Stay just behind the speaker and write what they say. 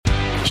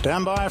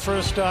Stand by for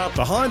a start.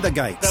 Behind the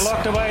Gates. They're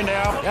locked away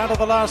now. Down to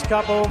the last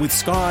couple. With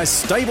Sky's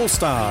stable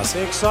stars.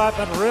 The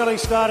excitement really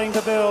starting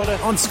to build.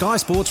 On Sky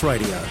Sports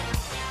Radio.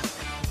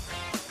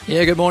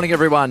 Yeah, good morning,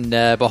 everyone.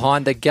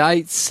 Behind the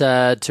Gates,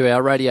 to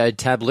our Radio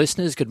Tab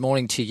listeners, good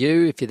morning to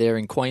you. If you're there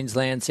in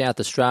Queensland, South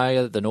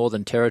Australia, the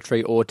Northern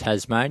Territory or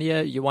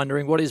Tasmania, you're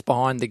wondering what is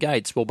Behind the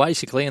Gates. Well,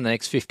 basically, in the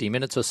next 50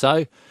 minutes or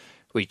so,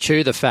 we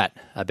chew the fat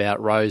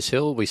about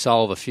Rosehill. We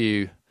solve a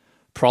few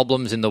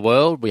problems in the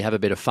world. We have a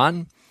bit of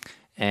fun.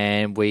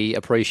 And we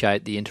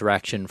appreciate the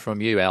interaction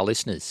from you, our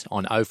listeners,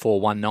 on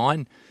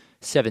 0419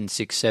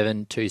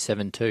 767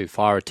 272.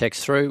 Fire a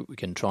text through. We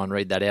can try and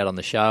read that out on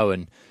the show.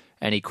 And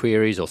any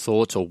queries or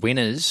thoughts or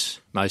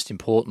winners, most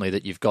importantly,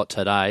 that you've got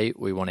today,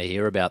 we want to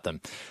hear about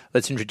them.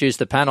 Let's introduce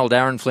the panel.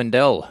 Darren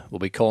Flindell will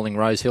be calling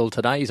Rosehill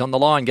today. He's on the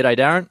line. G'day,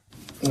 Darren.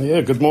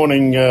 Yeah, good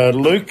morning,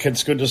 Luke.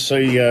 It's good to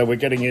see we're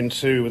getting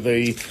into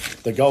the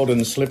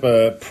Golden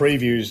Slipper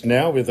previews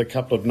now with a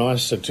couple of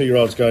nice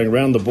 2-year-olds going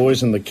around, the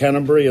boys in the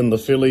Canterbury and the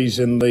fillies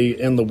in the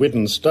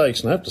Widden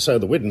Stakes. And I have to say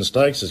the Widden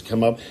Stakes has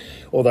come up,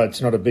 although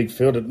it's not a big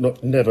field,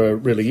 it never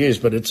really is,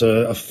 but it's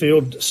a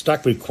field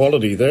stuck with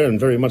quality there and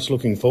very much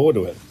looking forward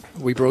to it.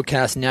 We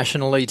broadcast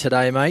nationally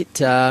today,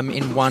 mate.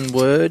 In one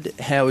word,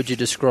 how would you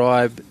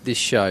describe this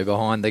show,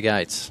 Behind the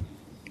Gates?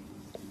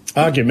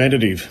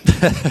 Argumentative.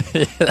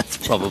 Yeah, that's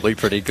probably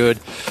pretty good.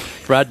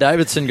 Brad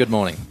Davidson, good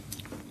morning.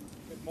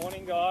 Good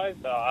morning, guys.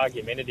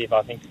 Argumentative,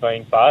 I think, is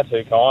being far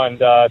too kind.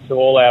 To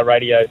all our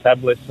Radio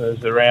Tab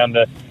listeners around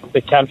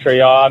the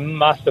country, I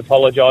must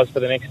apologise for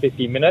the next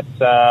 50 minutes.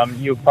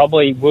 You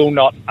probably will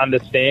not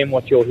understand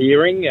what you're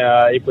hearing.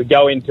 If we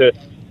go into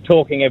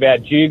talking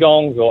about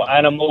dugongs or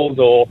animals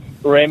or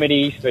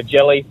remedies for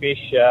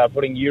jellyfish,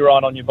 putting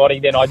urine on your body,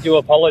 then I do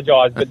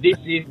apologise. But this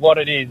is what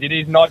it is. It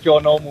is not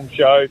your normal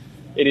show.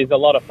 It is a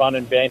lot of fun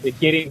and banter.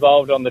 Get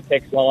involved on the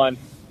text line.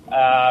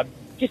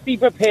 Just be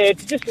prepared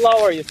to just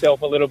lower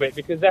yourself a little bit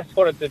because that's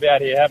what it's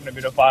about here, having a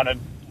bit of fun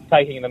and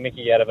taking the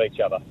mickey out of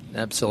each other.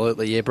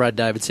 Absolutely, yeah. Brad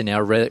Davidson,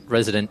 our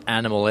resident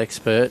animal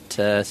expert.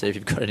 So if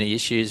you've got any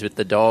issues with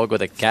the dog or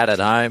the cat at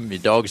home, your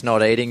dog's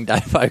not eating,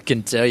 Davo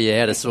can tell you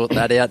how to sort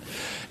that out.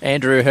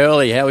 Andrew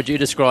Hurley, how would you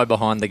describe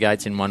Behind the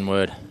Gates in one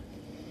word?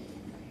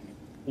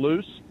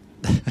 Loose.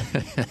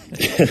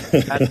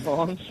 At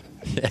times.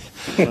 Yeah.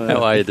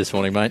 How are you this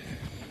morning, mate?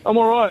 I'm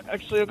all right.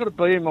 Actually, I've got a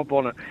bee in my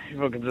bonnet, if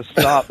I can just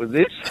start with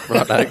this.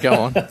 Right, go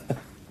on.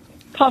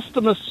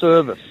 Customer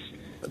service.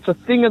 It's a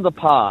thing of the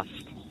past.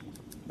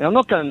 Now, I'm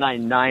not going to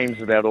name names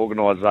about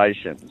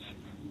organisations,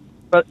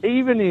 but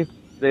even if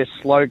they're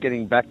slow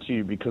getting back to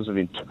you because of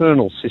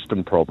internal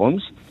system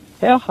problems,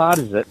 how hard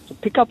is it to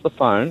pick up the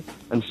phone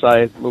and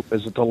say, look,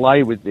 there's a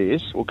delay with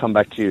this, we'll come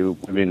back to you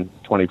within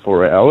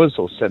 24 hours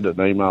or send an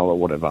email or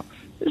whatever?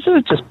 Isn't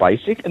it just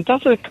basic? And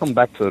doesn't it come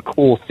back to the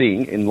core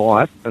thing in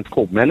life? And it's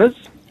called manners.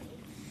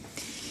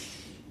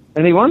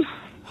 Anyone?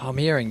 I'm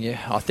hearing you.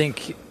 I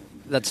think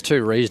that's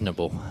too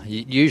reasonable.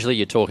 Usually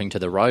you're talking to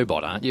the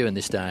robot, aren't you, in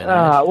this day and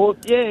age? Well,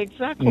 yeah,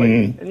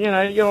 exactly.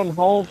 And, you're on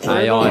hold for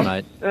AI,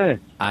 mate. Yeah.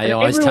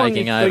 AI's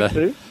taking over.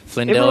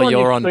 Flindell,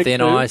 you're on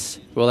thin ice.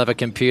 We'll have a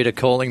computer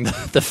calling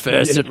the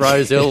first at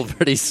Rosehill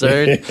pretty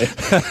soon.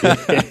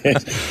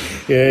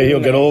 Yeah, you'll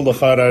get all the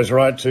photos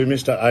right too,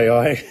 Mr.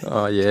 AI.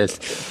 Oh, yes.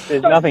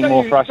 There's nothing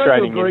more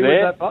frustrating, is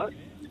there?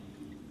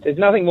 There's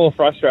nothing more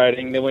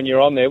frustrating than when you're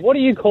on there. What are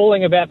you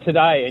calling about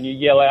today? And you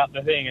yell out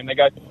the thing and they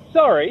go,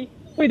 sorry,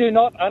 we do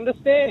not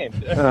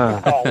understand.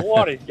 Oh,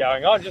 what is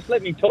going on? Just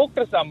let me talk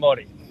to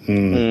somebody.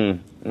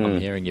 I'm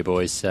hearing you,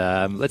 boys.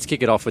 Let's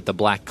kick it off with the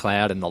Black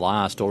Cloud in the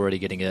last, already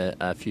getting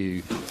a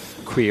few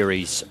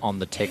queries on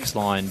the text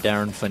line.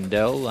 Darren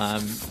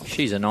Flindell,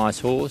 she's a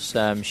nice horse.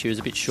 She was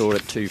a bit short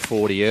at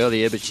 240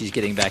 earlier, but she's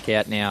getting back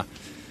out now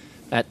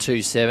at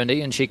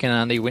 270, and she can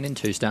only win in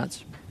 2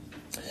 starts.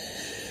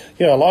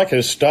 Yeah, I like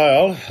her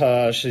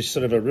style. She's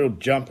sort of a real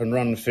jump and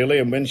run filly,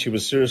 and when she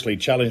was seriously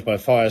challenged by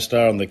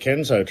Firestar on the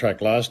Kenzo track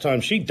last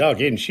time, she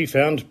dug in. She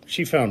found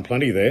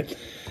plenty there.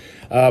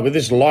 With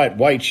this light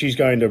weight, she's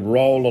going to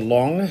roll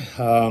along.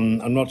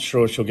 I'm not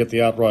sure she'll get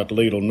the outright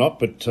lead or not,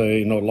 but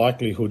in all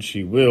likelihood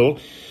she will.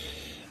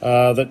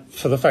 That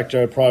for the fact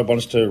Joe Pride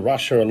wants to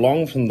rush her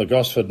along from the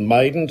Gosford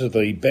Maiden to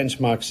the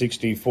benchmark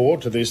 64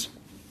 to this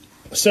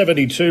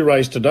 72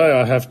 race today,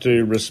 I have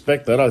to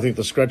respect that. I think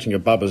the scratching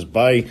of Bubba's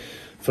Bay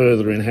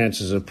further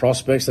enhances her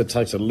prospects. That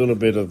takes a little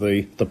bit of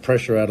the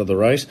pressure out of the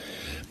race.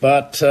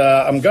 But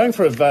I'm going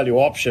for a value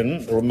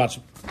option, or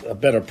a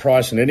better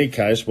price in any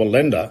case,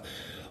 Walenda.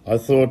 I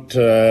thought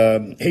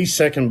he's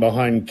second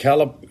behind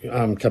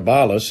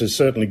Cabalas is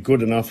certainly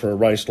good enough for a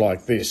race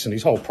like this. And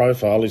his whole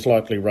profile is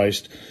likely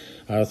raced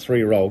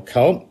 3-year-old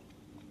colt.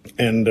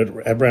 And at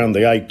around the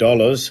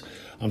 $8,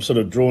 I'm sort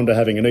of drawn to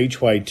having an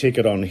each-way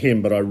ticket on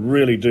him, but I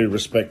really do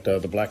respect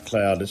the Black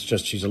Cloud. It's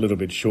just she's a little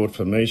bit short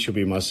for me. She'll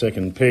be my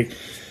second pick.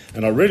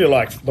 And I really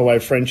like the way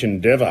French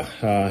Endeavour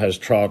has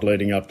trialled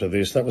leading up to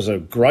this. That was a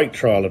great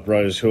trial at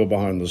Rosehill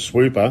behind the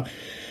Swooper.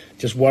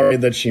 Just worried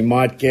that she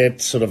might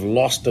get sort of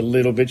lost a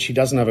little bit. She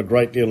doesn't have a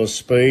great deal of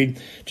speed.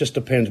 Just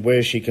depends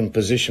where she can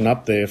position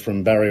up there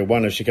from barrier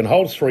 1. If she can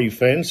hold 3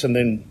 fence and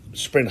then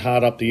sprint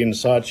hard up the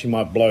inside, she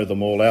might blow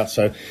them all out.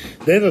 So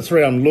they're the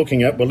 3 I'm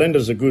looking at.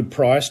 Belinda's a good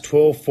price,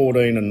 12,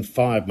 14 and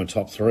 5, my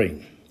top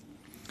 3.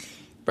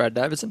 Brad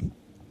Davidson?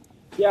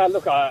 Yeah,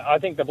 look, I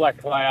think the Black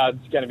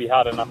Cloud's going to be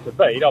hard enough to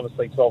beat.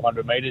 Obviously,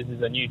 1,200 metres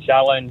is a new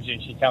challenge, and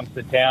she comes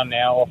to town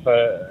now off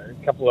a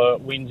couple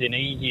of wins in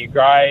easier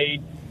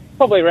grade.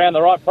 Probably around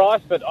the right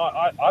price, but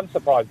I'm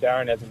surprised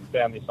Darren hasn't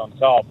found this on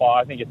top.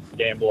 I think it's the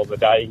gamble of the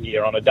day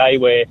here, on a day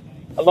where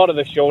a lot of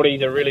the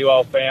shorties are really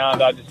well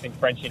found. I just think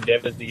French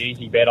Endeavour's the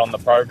easy bet on the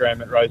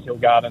program at Rosehill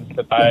Gardens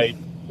today.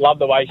 Love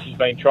the way she's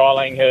been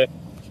trialling her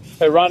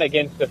run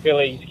against the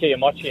fillies,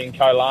 Kiyomochi and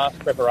Co last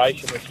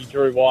preparation, where she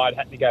drew wide,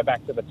 had to go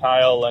back to the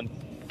tail and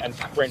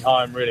sprint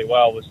home really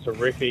well, was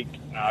terrific.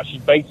 She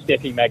beat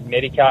Steffi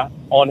Magnetica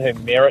on her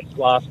merits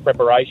last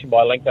preparation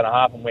by a length and a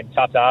half and went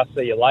ta-ta,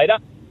 see you later.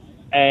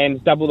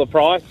 And double the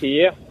price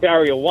here,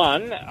 barrier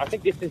 1. I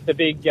think this is the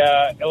big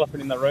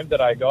elephant in the room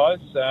today, guys.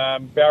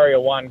 Barrier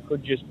 1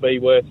 could just be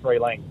worth 3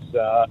 lengths.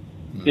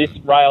 This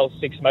rail's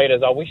 6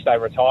 metres. I wish they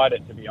retired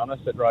it, to be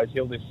honest, at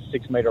Rosehill, this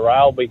 6 metre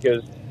rail,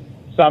 because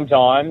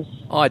sometimes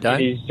I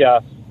don't. It is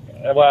just,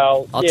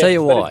 well... I'll tell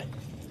you why.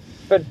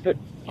 But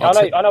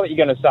I know what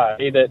you're going to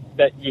say,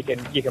 that you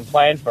can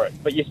plan for it,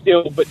 but you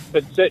still, but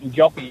certain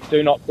jockeys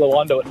do not glue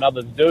onto it and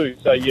others do,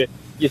 so you're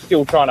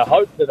still trying to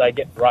hope that they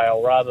get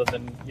rail rather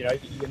than, you're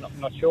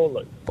not sure,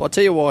 Luke. Well, I'll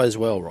tell you why as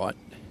well, right?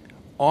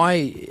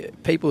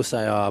 People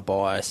say,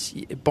 bias.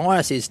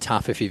 Bias is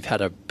tough if you've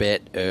had a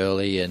bet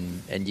early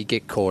and you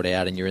get caught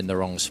out and you're in the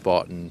wrong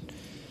spot and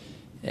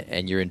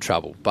you're in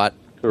trouble. But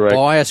Correct.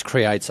 Bias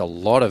creates a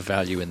lot of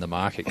value in the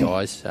market,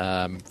 guys,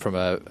 from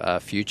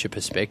a future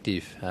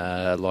perspective.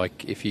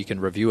 Like if you can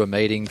review a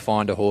meeting,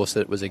 find a horse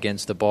that was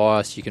against the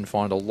bias, you can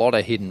find a lot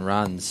of hidden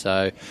runs.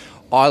 So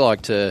I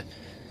like to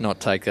not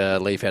take a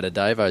leaf out of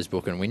Davo's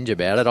book and whinge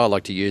about it. I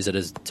like to use it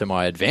as to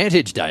my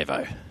advantage,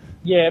 Davo.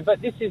 Yeah,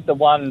 but this is the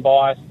one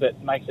bias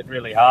that makes it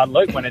really hard,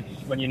 Luke,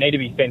 when you need to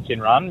be fence in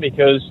run,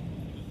 because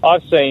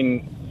I've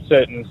seen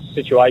certain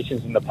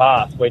situations in the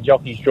past where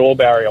jockeys draw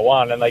barrier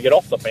 1 and they get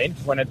off the fence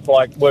when it's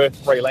like worth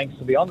 3 lengths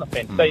to be on the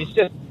fence. So it's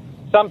just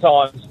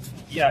sometimes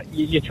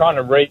you're trying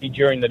to read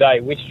during the day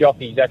which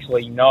jockeys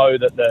actually know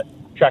that the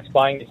track's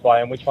playing this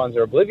way and which ones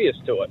are oblivious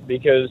to it,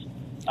 because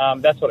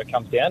that's what it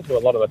comes down to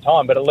a lot of the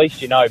time. But at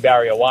least you know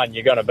barrier 1,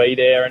 you're going to be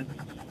there, and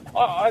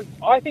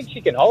I think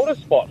she can hold a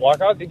spot. Like,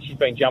 I think she's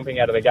been jumping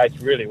out of the gates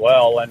really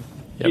well, and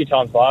a few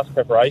times last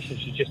preparation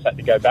she just had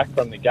to go back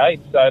from the gate.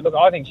 So look,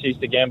 I think she's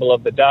the gamble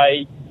of the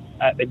day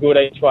at the good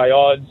each way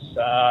odds.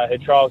 Her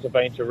trials have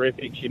been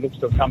terrific. She looks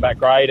to have come back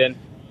great, and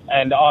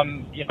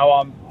I'm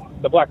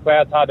the Black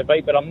Cloud's hard to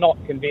beat, but I'm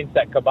not convinced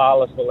that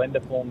Cabalas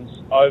Belinda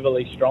form's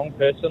overly strong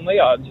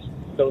personally. I just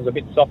thought it was a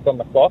bit soft on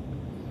the clock.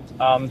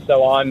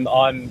 So I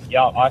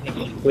think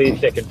she's clear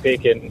second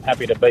pick and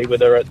happy to be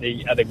with her at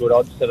the good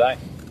odds today.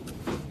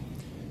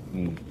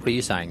 What are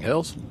you saying,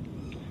 Hurls?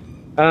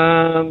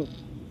 I'm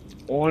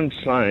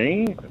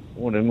saying,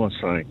 what am I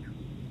saying?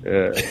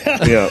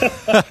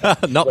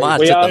 Not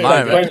much at the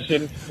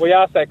moment. We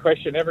ask that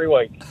question every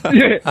week.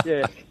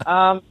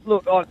 yeah.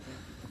 Look,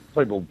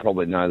 people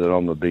probably know that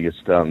I'm the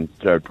biggest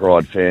Joe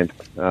Pride fan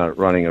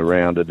running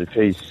around it. If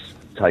he's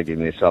taking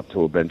this up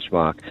to a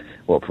benchmark,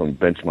 from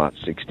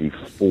benchmark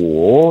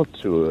 64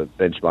 to a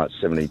benchmark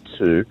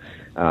 72,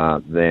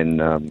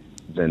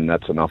 then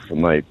that's enough for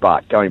me.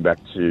 But going back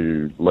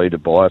to leader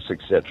bias,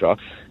 etc.,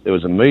 there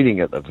was a meeting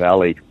at the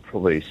Valley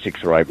probably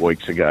 6 or 8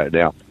 weeks ago.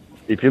 Now,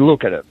 if you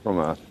look at it from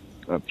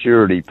a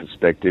purity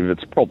perspective,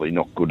 it's probably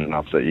not good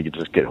enough that you could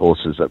just get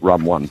horses that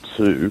run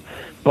 1-2.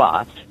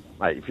 But,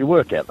 mate, if you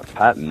work out the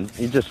pattern,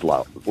 you just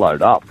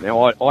load up.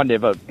 Now, I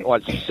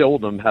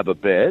seldom have a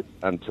bet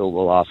until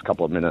the last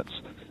couple of minutes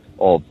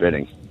of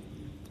betting.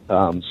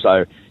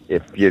 So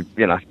if you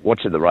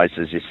watching the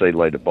races, you see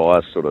leader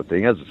bias sort of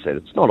thing. As I said,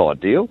 it's not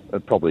ideal.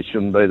 It probably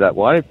shouldn't be that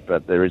way,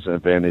 but there is an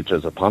advantage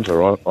as a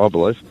punter, I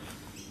believe.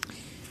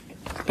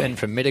 Ben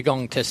from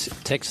Mittagong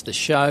texts the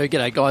show.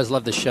 G'day, guys.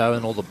 Love the show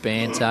and all the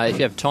banter. If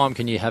you have time,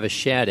 can you have a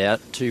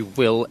shout-out to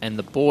Will and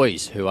the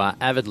boys, who are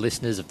avid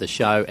listeners of the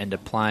show and are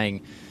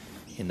playing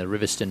in the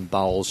Riverston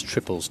Bowls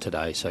triples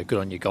today? So good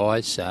on you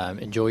guys.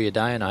 Enjoy your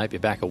day, and I hope you're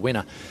back a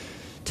winner.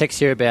 Text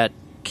here about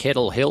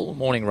Kettle Hill,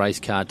 morning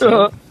race car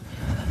team.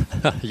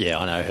 Yeah,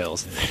 I know,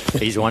 Hills.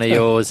 He's one of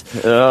yours.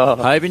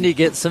 Hoping to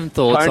get some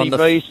thoughts Tony on the...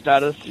 B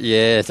status.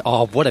 Yes.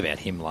 Oh, what about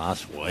him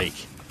last week?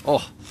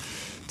 Oh,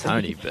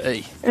 Tony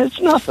B. It's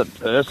nothing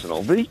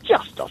personal, but he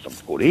just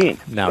doesn't put in.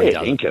 No, he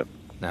doesn't.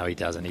 No, he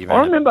doesn't.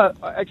 I remember,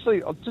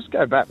 actually, I'll just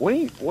go back.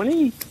 When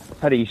he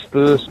had his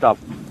first up,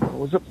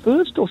 was it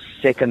first or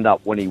second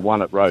up when he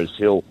won at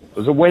Rosehill? It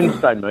was a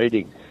Wednesday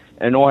meeting,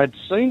 and I had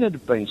seen it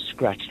had been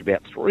scratched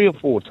about 3 or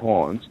 4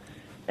 times,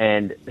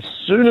 And as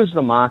soon as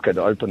the market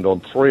opened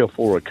on 3 or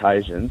 4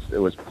 occasions,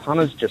 there was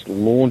punters just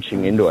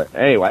launching into it.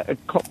 Anyway, it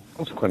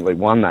consequently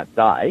won that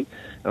day.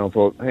 And I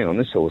thought, hang on,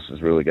 this horse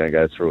is really going to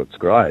go through its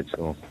grades.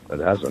 Well, it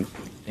hasn't.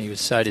 He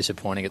was so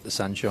disappointing at the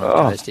Sunshine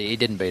Coast. He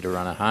didn't beat a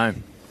runner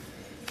home.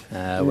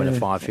 Win a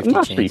 550 It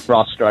must be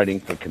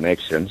frustrating for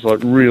Connections, like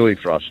really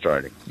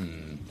frustrating.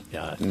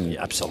 Yeah,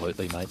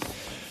 absolutely, mate.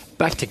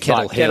 Back to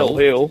Kettle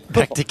Hill.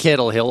 Back to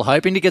Kettle Hill.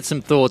 Hoping to get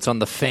some thoughts on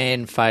the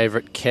fan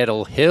favourite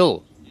Kettle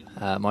Hill.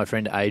 My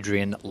friend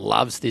Adrian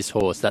loves this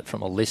horse. That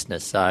from a listener.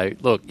 So,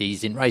 look,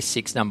 he's in race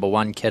 6, number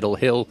 1, Kettle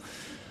Hill.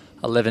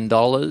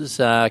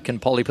 $11. Can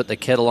Polly put the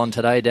kettle on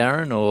today,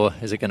 Darren, or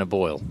is it going to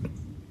boil?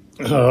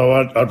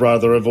 Oh, I'd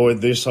rather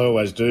avoid this. I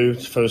always do.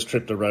 First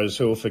trip to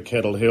Rosehill for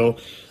Kettle Hill.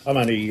 I'm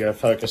only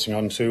focusing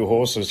on 2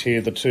 horses here.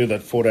 The 2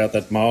 that fought out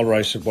that mile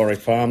race at Warwick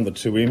Farm, the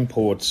 2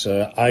 imports,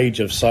 Age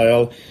of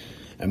Sail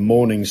and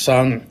Morning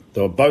Sun.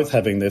 They were both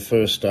having their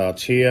first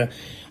starts here.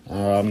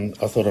 I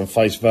thought on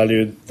face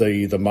value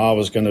the mile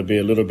was going to be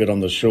a little bit on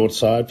the short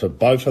side for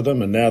both of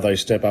them, and now they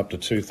step up to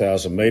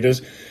 2,000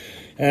 metres.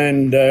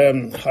 And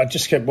I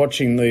just kept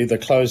watching the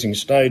closing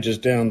stages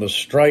down the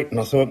straight, and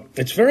I thought,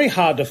 it's very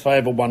hard to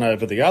favour one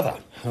over the other.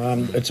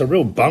 It's a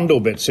real bundle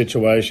bet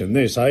situation,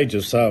 this. Age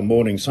of Sail,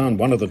 Morning Sun,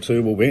 one of the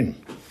 2 will win.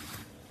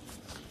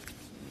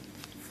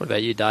 What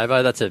about you,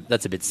 Davo?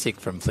 That's a bit sick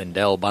from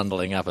Flindell,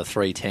 bundling up a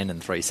 310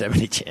 and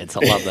 370 chance.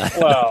 I love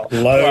that.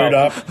 Load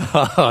up.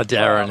 Oh,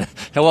 Darren.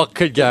 What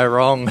could go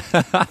wrong?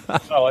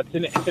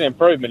 It's an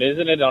improvement,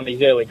 isn't it, on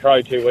his early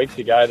crow 2 weeks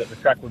ago that the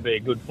track would be a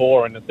good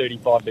 4 in a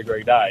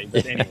 35-degree day.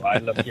 But anyway,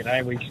 look,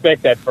 we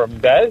expect that from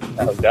Daz.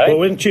 Hello, Dave.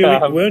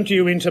 Well, weren't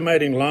you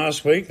intimating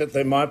last week that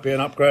there might be an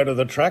upgrade of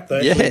the track?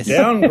 They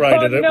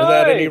downgraded it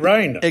without any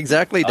rain.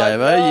 Exactly,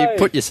 Davo. You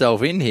put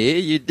yourself in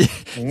here.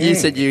 You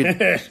said you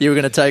were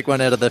going to take one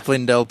out of the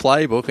Flindell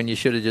playbook and you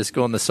should have just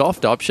gone the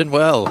soft option.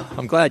 Well,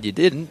 I'm glad you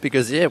didn't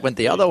because, it went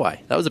the other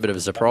way. That was a bit of a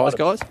surprise,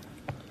 guys.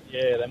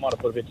 Yeah, they might have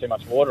put a bit too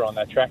much water on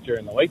that track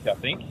during the week, I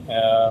think.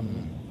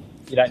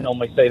 You don't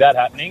normally see that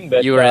happening.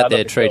 But you were out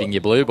there treating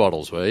your blue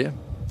bottles, were you?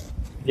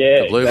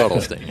 Yeah. The blue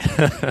bottles thing.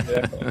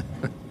 Exactly.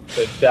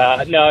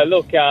 But, no,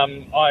 look,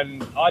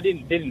 I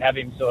didn't have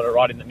him sort of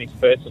right in the mix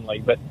personally,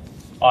 but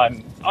I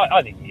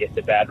think he gets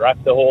a bad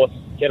rap. The horse,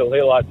 Kettle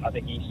Hill, I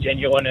think he's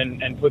genuine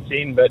and puts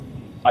in, but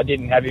I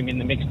didn't have him in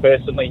the mix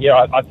personally here.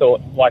 I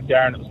thought, like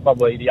Darren, it was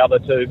probably the other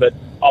 2, but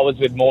I was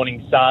with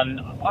Morning Sun.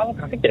 I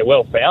think they're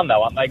well found,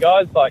 though, aren't they,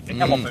 guys? Like, they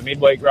come off a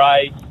midweek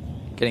race.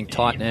 Getting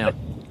tight now.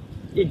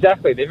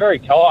 Exactly, they're very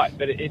tight,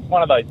 but it's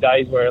one of those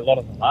days where a lot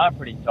of them are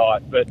pretty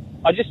tight. But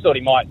I just thought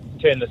he might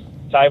turn the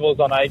tables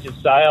on Age of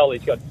Sail.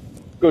 He's got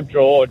good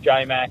draw,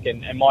 J-Mac,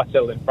 and might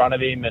settle in front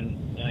of him, and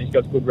he's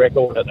got good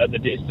record at the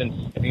distance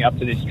heading up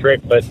to this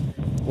trip, but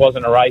it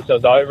wasn't a race I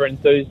was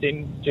over-enthused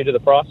in due to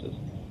the prices.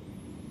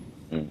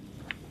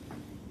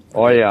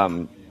 I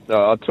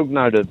took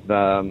note of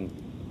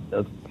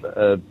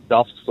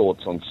Duff's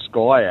thoughts on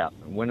Sky Out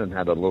and went and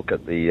had a look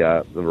at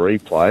the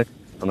replay.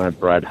 I know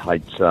Brad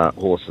hates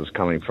horses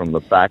coming from the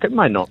back. It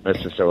may not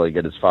necessarily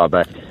get as far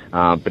back,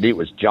 but it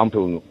was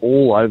jumping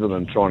all over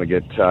them trying to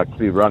get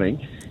clear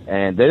running,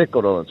 and then it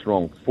got on its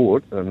wrong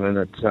foot, and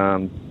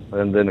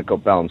then it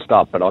got balanced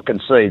up. But I can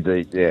see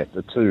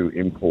the 2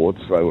 imports,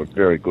 they were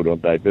very good on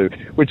debut,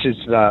 which is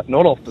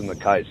not often the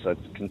case. So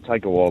it can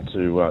take a while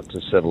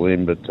to settle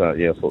in, but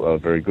I thought they were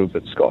very good.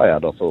 But Sky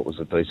Out, I thought was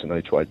a decent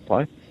each way to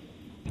play.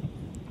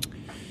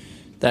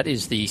 That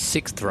is the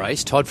 6th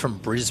race. Todd from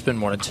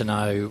Brisbane wanted to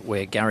know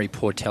where Gary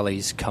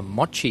Portelli's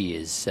Kamochi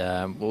is.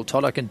 Well,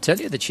 Todd, I can tell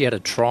you that she had a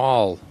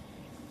trial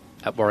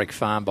at Warwick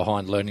Farm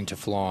behind Learning to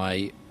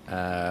Fly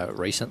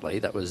recently.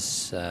 That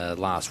was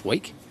last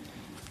week.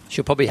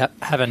 She'll probably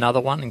have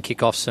another one and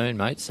kick off soon,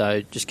 mate,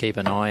 so just keep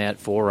an eye out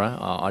for her.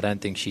 I don't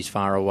think she's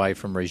far away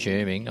from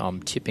resuming.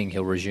 I'm tipping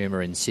he'll resume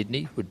her in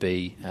Sydney, would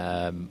be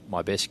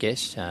my best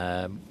guess.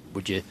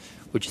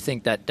 Would you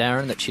think that,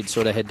 Darren, that she'd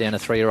sort of head down a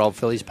 3-year-old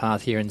filly's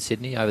path here in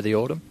Sydney over the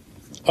autumn?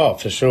 Oh,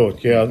 for sure.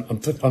 Yeah,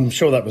 I'm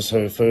sure that was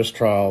her first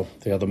trial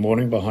the other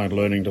morning behind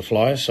Learning to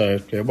Fly, so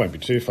it won't be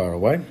too far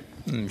away.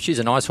 She's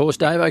a nice horse,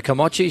 Davo,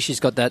 Kamochi. She's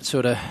got that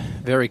sort of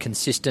very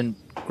consistent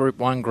Group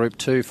 1, Group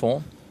 2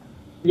 form.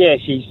 Yeah,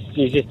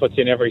 she just puts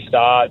in every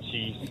start.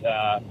 She's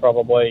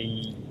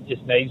probably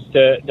just needs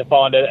to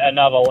find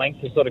another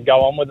length to sort of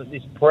go on with at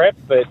this prep,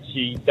 but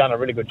she's done a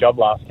really good job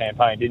last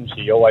campaign, didn't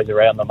she? Always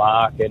around the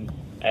mark and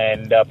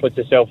puts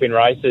herself in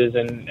races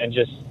and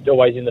just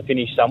always in the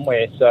finish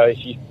somewhere. So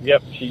she's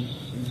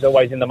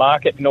always in the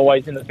market and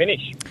always in the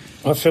finish.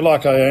 I feel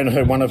like I own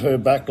her one of her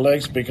back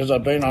legs because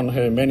I've been on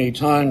her many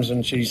times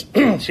and she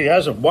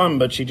hasn't won,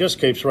 but she just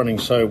keeps running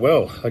so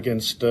well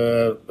against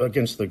the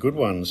good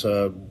ones.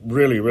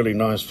 Really, really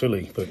nice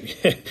filly. But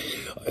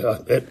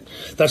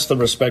that's the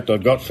respect I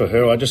got for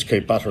her. I just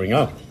keep buttering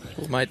up.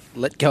 Well, mate,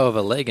 let go of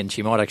a leg and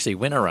she might actually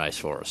win a race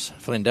for us.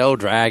 Flindell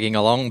dragging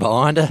along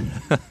behind her.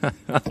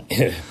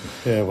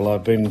 Yeah, well,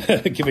 I've been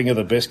giving her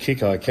the best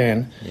kick I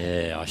can.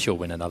 Yeah, I shall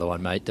win another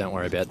one, mate. Don't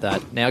worry about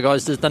that. Now,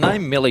 guys, does the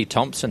name Millie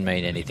Thompson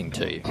mean anything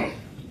to you?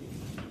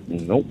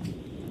 Nope.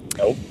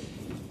 Oh.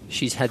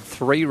 She's had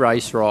 3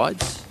 race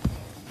rides,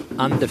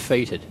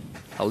 undefeated.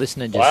 A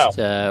listener just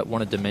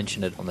wanted to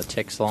mention it on the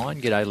text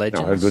line. G'day,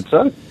 legends. How good,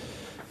 sir?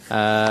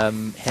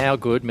 How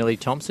good, Millie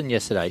Thompson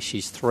yesterday.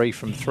 She's 3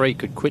 from 3.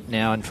 Could quit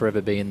now and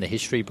forever be in the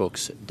history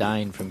books.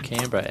 Dane from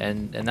Canberra.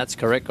 And that's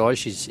correct, guys.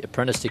 She's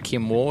apprenticed to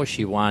Kim Waugh.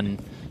 She won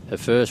her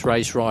first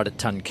race ride at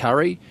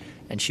Tuncurry,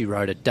 and she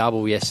rode a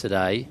double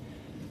yesterday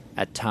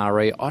at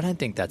Taree. I don't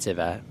think that's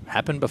ever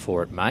happened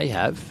before. It may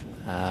have.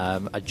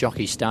 A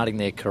jockey starting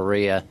their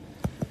career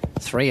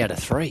 3 out of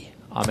 3.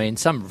 I mean,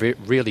 some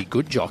really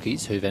good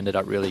jockeys who've ended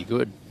up really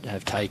good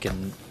have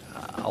taken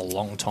a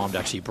long time to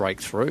actually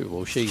break through.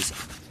 Well, she's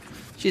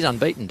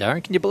unbeaten,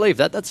 Darren. Can you believe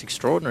that? That's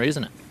extraordinary,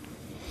 isn't it?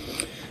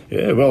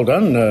 Yeah, well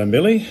done,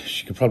 Millie.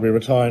 She could probably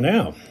retire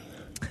now.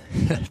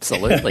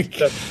 Absolutely.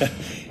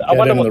 I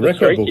wonder what the the record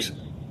streak books. is.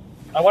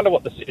 I wonder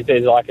if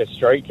there's like a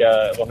streak.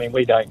 I mean,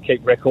 we don't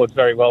keep records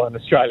very well in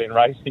Australian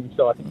racing,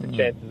 so I think the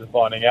chances of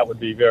finding out would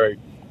be very,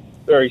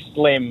 very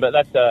slim. But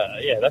that's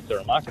a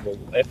remarkable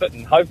effort,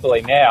 and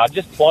hopefully now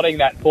just plotting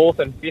that 4th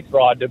and 5th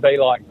ride to be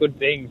like good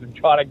things and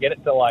trying to get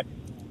it to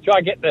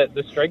get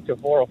the streak to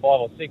 4 or 5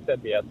 or 6.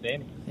 That'd be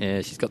outstanding.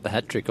 Yeah, she's got the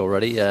hat trick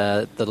already.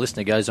 The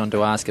listener goes on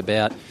to ask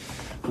about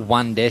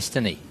One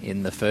Destiny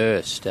in the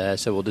first.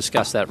 So we'll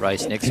discuss that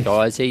race next,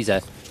 guys. He's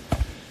a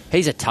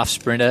tough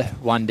sprinter,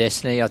 One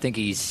Destiny. I think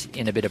he's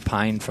in a bit of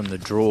pain from the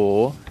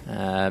draw.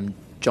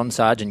 John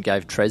Sargent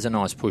gave Trez a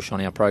nice push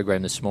on our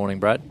program this morning,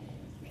 Brad.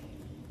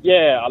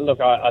 Yeah, look,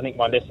 I think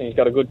One Destiny's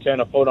got a good turn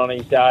of foot on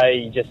his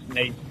day. He just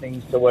needs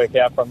things to work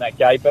out from that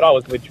gate. But I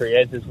was with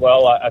Triez as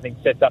well. I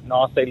think sets up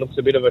nicely, looks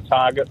a bit of a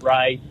target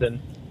race and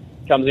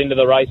comes into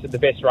the race at the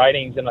best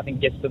ratings and I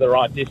think gets to the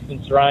right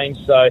distance range.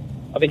 So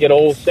I think it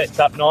all sets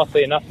up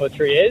nicely enough for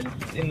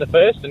Triez in the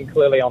first and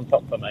clearly on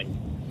top for me.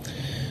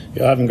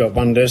 Yeah, I haven't got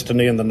One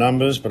Destiny in the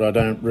numbers, but I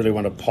don't really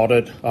want to pot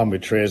it. I'm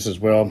with Trez as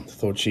well.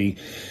 Thought she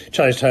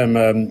chased home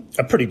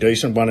a pretty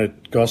decent one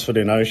at Gosford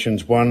in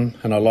Oceans 1,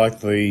 and I like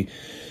the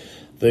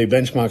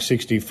benchmark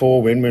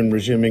 64 win when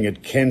resuming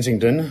at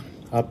Kensington.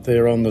 Up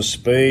there on the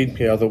speed.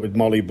 Yeah, I thought with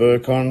Molly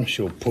Burke on,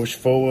 she'll push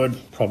forward,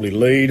 probably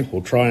lead,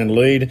 or try and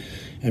lead,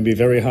 and be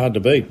very hard to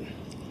beat.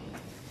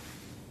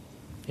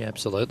 Yeah,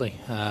 absolutely.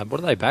 What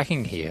are they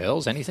backing here,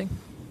 Earls? Anything?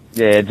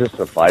 Yeah, just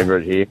a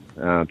favourite here.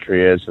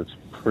 Triez, it's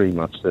pretty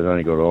much they've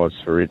only got odds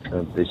for it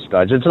at this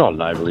stage. It's not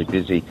an overly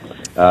busy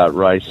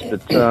race,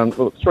 but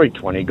look,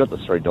 $3.20, got the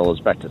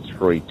 $3 back to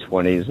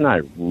 $3.20. There's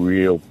no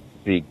real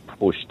big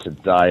push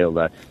today,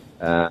 although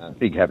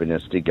Big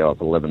Happiness did go up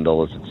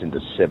 $11. It's into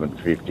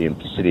 $7.50,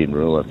 and City and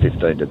Ruler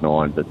 15 to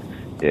 9. But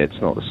yeah, it's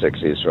not the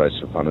sexiest race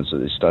for punters at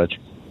this stage.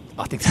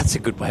 I think that's a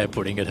good way of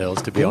putting it,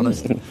 Earls, to be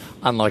honest.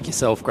 Unlike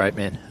yourself, great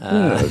man.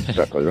 Yeah,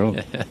 exactly right.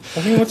 I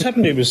think what's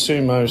happened here with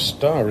Sumo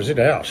Star? Is it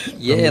out?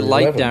 Yeah,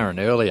 late, Darren,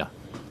 earlier.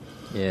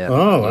 Yeah.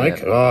 Oh,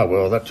 okay. Oh,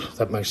 well,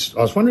 that makes...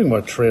 I was wondering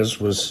why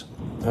Trez was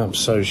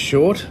so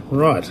short.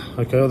 Right.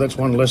 Okay, well, that's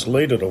one less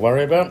leader to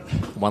worry about.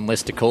 One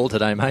less to call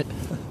today, mate.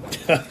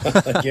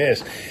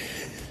 Yes.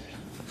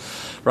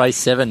 Race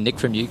 7, Nick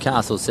from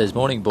Newcastle says,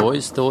 morning,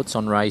 boys. Thoughts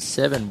on race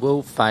 7?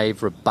 Will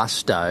Fave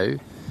Robusto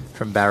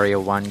from Barrier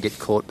 1 get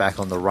caught back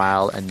on the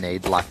rail and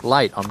need luck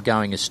late? I'm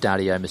going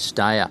Estadio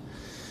Mestalla.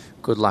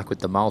 Good luck with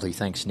the multi.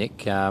 Thanks,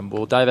 Nick.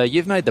 Well, Davo,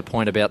 you've made the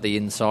point about the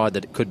inside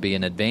that it could be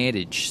an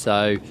advantage.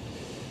 So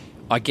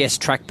I guess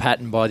track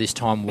pattern by this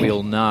time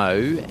we'll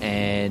know.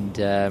 And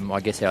I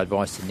guess our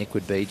advice to Nick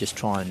would be just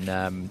try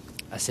and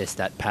assess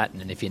that pattern.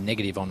 And if you're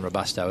negative on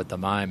Robusto at the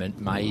moment,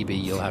 maybe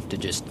you'll have to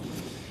just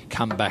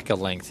come back a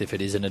length if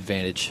it is an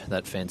advantage,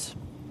 that fence.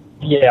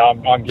 Yeah,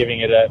 I'm giving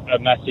it a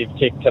massive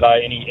tick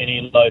today,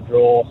 any low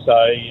draw. So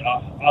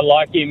I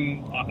like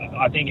him.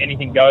 I think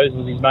anything goes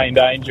was his main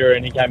danger,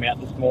 and he came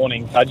out this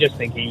morning. So I just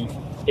think he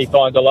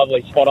finds a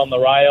lovely spot on the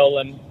rail.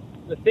 And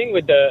the thing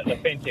with the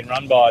fence in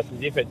run bys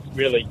is if it's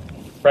really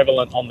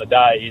prevalent on the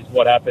day, is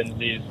what happens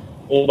is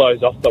all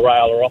those off the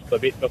rail are off the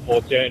bit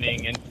before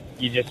turning, and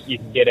you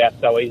can get out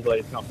so easily.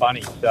 It's not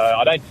funny. So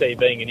I don't see it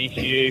being an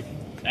issue.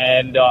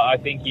 And I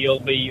think he'll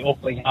be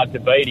awfully hard to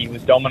beat. He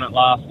was dominant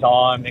last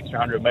time, extra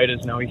 100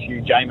 metres, no issue.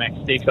 J-Max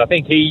 6. I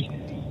think he's,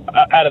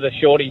 out of the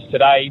shorties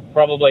today,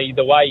 probably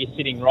the way he's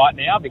sitting right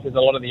now, because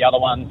a lot of the other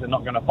ones are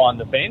not going to find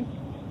the fence.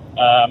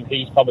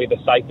 He's probably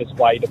the safest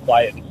way to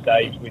play at this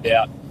stage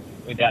without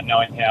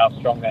knowing how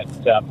strong that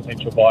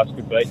potential bias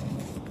could be.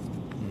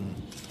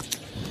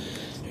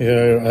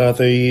 Yeah,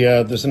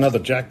 there's another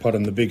jackpot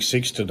in the Big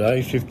Six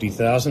today,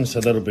 50,000. So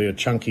that'll be a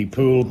chunky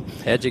pool.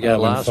 How'd you go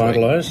last week?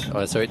 Finalised.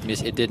 Oh, so it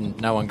didn't.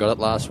 No one got it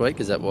last week.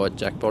 Is that why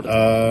jackpot?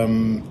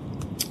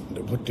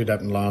 What did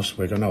happen last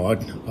week? I know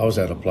I was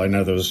out of play.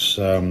 No, there was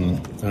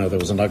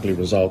an ugly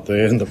result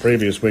there. In the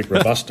previous week,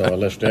 Robusto I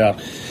left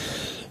out,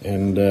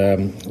 and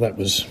that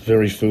was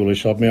very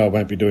foolish of me. I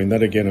won't be doing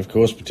that again, of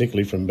course,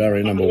 particularly from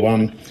barrier number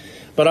 1.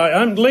 But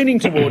I'm leaning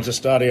towards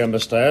Estadio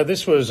Mestalla.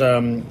 This was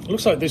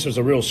looks like this was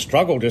a real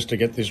struggle just to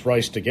get this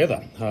race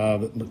together.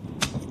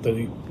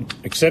 The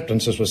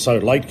acceptances were so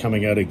late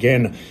coming out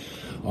again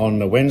on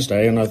the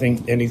Wednesday, and I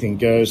think anything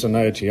goes. And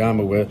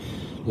Otiama were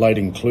late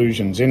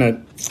inclusions in it.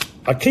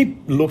 I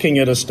keep looking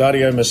at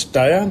Estadio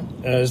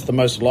Mestea as the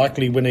most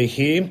likely winner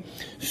here.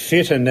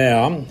 Fitter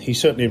now. He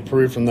certainly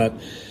improved from that.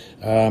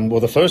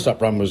 The first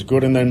up run was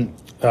good, and then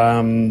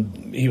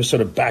he was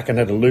sort of back and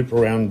had a loop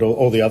around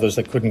all the others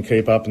that couldn't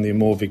keep up in the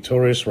more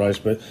victorious race.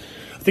 But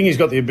I think he's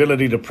got the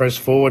ability to press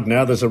forward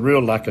now. There's a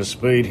real lack of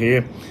speed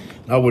here.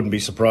 I wouldn't be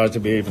surprised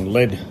if he even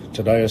led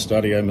today,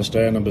 Estadio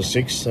Mestea, number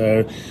 6.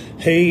 So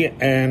he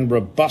and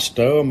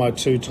Robusto are my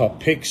 2 top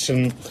picks.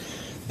 And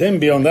then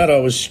beyond that, I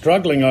was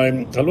struggling. I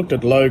looked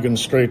at Logan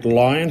Street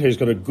Lion, who's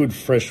got a good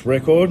fresh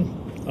record.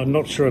 I'm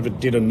not sure if it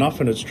did enough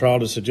in its trial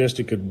to suggest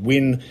it could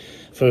win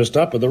first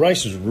up, but the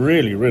race is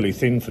really, really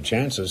thin for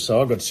chances,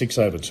 so I've got 6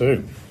 over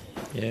 2.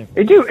 Yeah.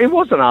 It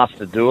wasn't asked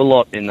to do a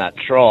lot in that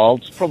trial.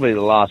 It's probably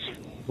the last,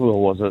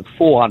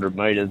 400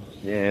 metres.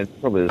 Yeah, it's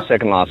probably the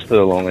second last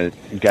furlong. It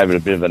gave it a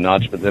bit of a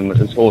nudge, but then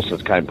as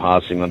horses came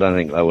past him, I don't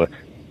think they were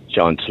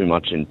showing too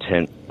much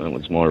intent. That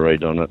was my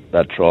read on it,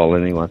 that trial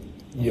anyway.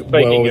 Yeah,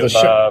 Speaking of...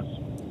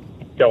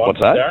 go on,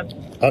 what's that?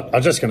 Darren? I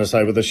was just going to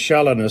say, with the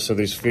shallowness of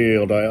this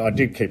field, I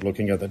did keep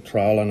looking at the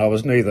trial, and I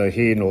was neither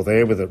here nor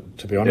there with it,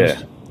 to be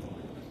honest.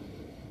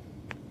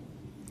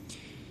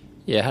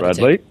 Yeah,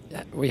 Bradley?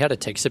 We had a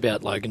text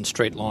about Logan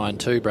Street Lion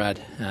too,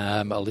 Brad.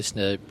 A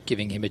listener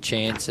giving him a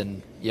chance,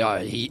 and yeah,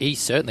 he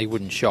certainly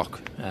wouldn't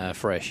shock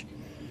fresh.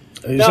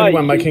 Is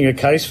anyone making a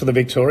case for the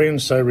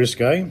Victorians so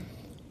risque?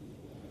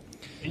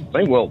 He's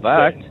been well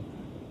backed.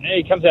 Yeah,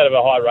 he comes out of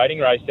a high rating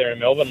race there in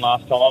Melbourne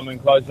last time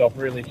and closed off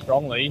really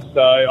strongly,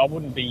 so I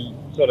wouldn't be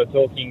sort of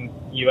talking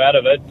you out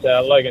of it.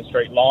 Logan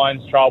Street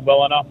Lions trialled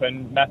well enough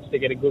and Matt's to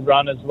get a good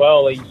run as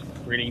well. He's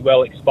pretty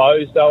well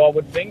exposed, though, I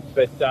would think,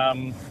 but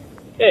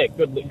yeah,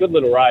 good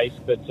little race.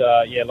 But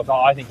yeah, look,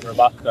 I think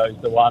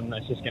Robusto's the one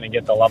that's just going to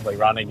get the lovely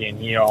run again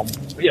here.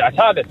 It's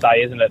hard to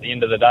say, isn't it, at the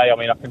end of the day? I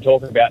mean, I can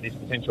talk about this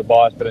potential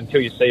bias, but until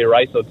you see a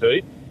race or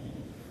two,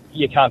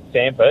 you can't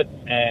stamp it,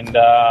 and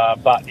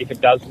but if it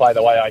does play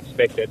the way I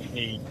expect it,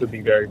 he could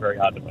be very, very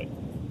hard to beat.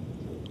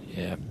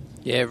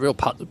 Yeah, real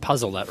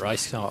puzzle, that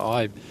race.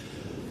 I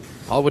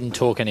wouldn't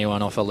talk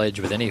anyone off a ledge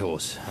with any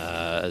horse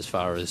as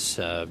far as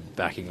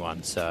backing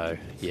one. So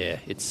yeah,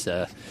 it's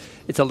a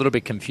little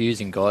bit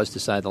confusing, guys, to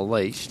say the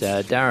least.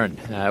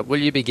 Darren, will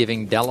you be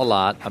giving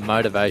Dalalart a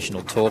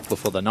motivational talk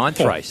before the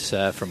 9th race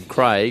from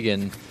Craig?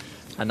 And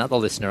another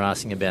listener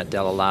asking about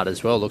Dalalart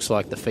as well. Looks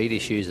like the feet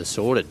issues are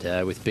sorted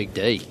with Big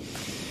D.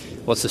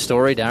 What's the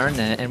story, Darren?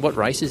 And what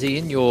race is he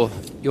in? Your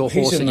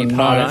horse and your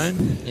part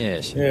own?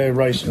 Yes. Yeah,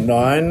 race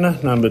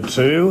 9, number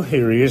 2.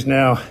 Here he is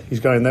now. He's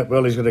going that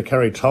well. He's going to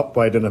carry top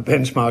weight in a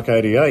benchmark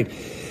 88.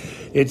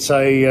 It's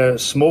a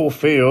small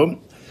field.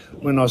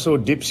 When I saw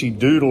Dipsy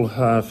Doodle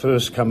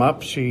first come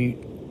up, she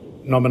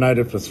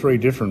nominated for 3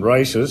 different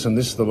races, and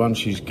this is the one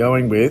she's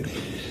going with.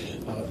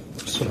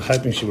 Sort of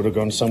hoping she would have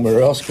gone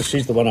somewhere else because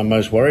she's the one I'm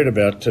most worried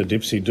about,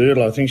 Dipsy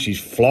Doodle. I think she's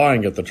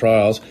flying at the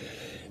trials,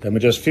 and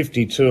with just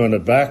 52 on her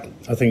back,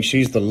 I think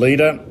she's the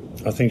leader.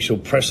 I think she'll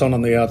press on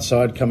the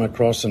outside, come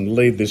across and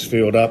lead this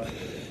field up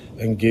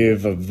and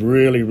give a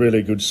really,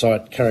 really good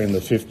sight carrying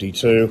the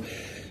 52.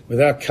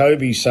 Without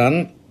Kobe's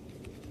son,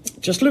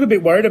 just a little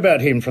bit worried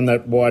about him from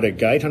that wider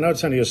gate. I know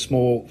it's only a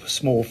small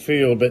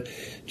field, but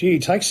gee, he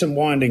takes some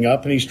winding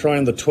up and he's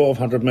trying the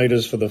 1,200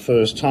 metres for the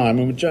first time.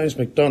 And with James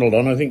McDonald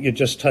on, I think you're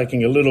just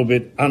taking a little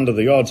bit under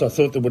the odds. I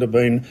thought there would have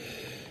been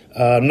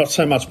not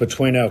so much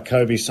between our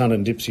Kobe's son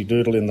and Dipsy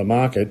Doodle in the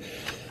market.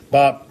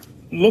 But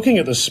looking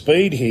at the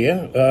speed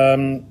here,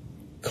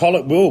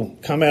 Collett will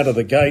come out of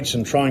the gates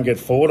and try and get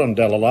forward on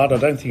Dalalart. I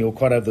don't think he'll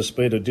quite have the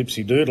speed of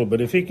Dipsy Doodle,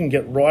 but if he can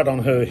get right on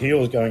her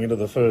heels going into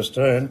the first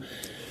turn,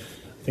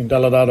 I think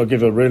Dalalart will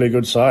give a really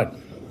good sight.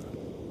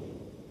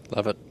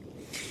 Love it.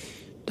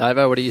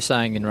 Davo, what are you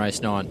saying in race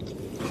 9?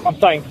 I'm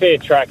saying fair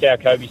track, our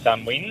Kobe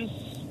son wins.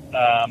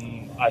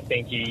 I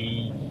think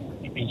he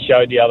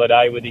showed the other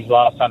day with his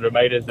last 100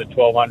 metres that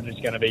 1,200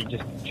 is going to be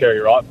just cherry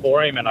ripe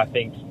for him, and I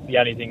think the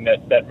only thing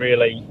that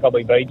really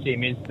probably beats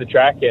him is the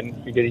track,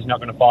 and because he's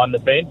not going to find the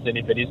fence, and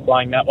if it is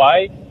playing that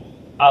way.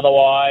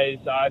 Otherwise,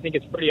 I think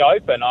it's pretty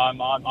open. I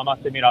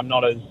must admit I'm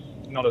not as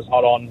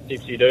hot on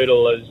Dipsy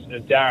Doodle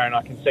as Darren.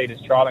 I can see it as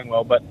trialling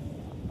well, but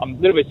I'm a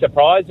little bit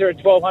surprised they're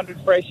at 1,200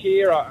 fresh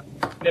here.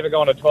 I've never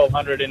gone to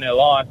 1,200 in her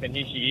life, and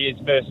here she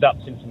is, first up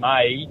since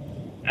May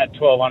at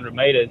 1,200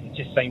 metres. It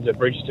just seems a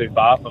bridge too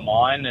far for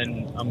mine,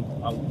 and I'm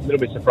a little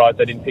bit surprised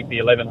they didn't pick the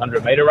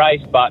 1,100 metre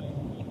race, but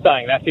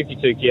saying that,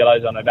 52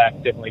 kilos on her back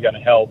is definitely going to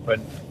help,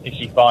 and if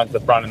she finds the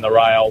front and the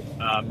rail,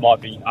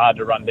 might be hard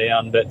to run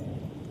down, but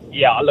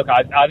yeah, look,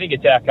 I think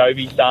it's our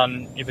Kobe's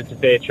son, if it's a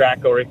fair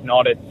track, or if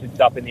not, it's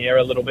up in the air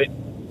a little bit.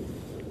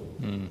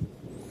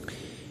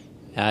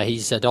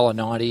 He's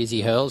 $1.90 as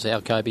he hurls,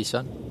 our Kobe's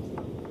son.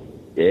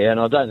 Yeah, and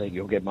I don't think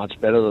you'll get much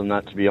better than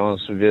that, to be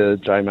honest with you.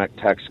 J-Mac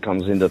Tax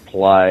comes into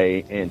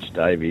play, Ange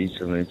Davies.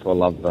 I mean, I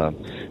love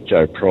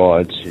Joe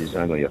Pride. She's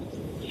only a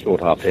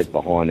short half head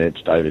behind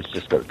Ange Davies.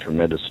 Just got a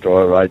tremendous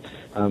stride rate.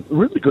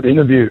 Really good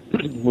interview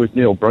with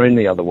Neil Breen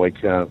the other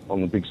week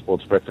on the Big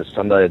Sports Breakfast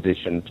Sunday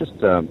edition.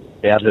 Just out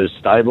her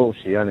stable.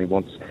 She only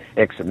wants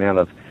X amount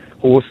of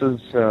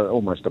horses,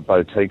 almost a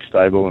boutique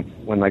stable,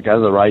 and when they go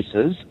to the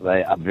races,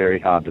 they are very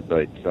hard to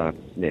beat. So,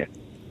 yeah.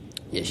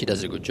 Yeah, she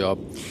does a good job.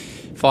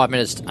 5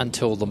 minutes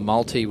until the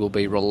multi will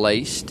be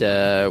released.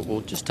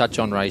 We'll just touch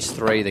on race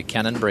 3, the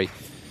Canonbury.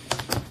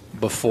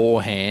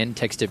 Beforehand,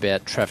 text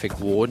about Traffic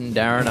Warden.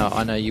 Darren,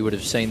 I know you would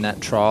have seen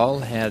that trial.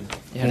 How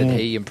did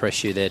he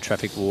impress you there,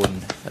 Traffic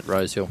Warden at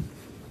Rosehill?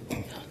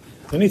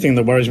 The only thing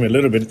that worries me a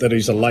little bit that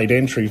he's a late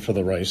entry for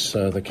the race,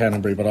 the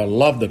Canonbury, but I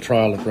love the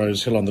trial at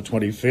Rosehill on the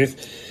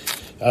 25th.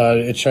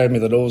 It showed me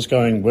that all's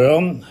going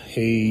well.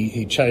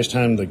 He chased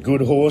home the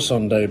good horse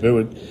on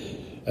debut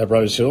at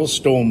Rosehill,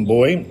 Storm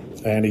Boy,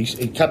 and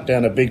he cut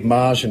down a big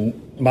margin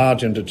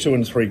to 2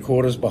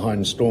 3/4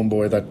 behind Storm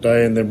Boy that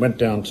day, and then went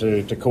down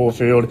to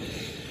Caulfield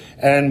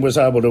and was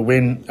able to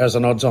win as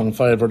an odds-on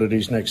favourite at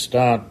his next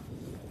start.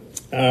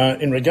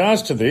 In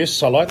regards to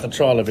this, I like the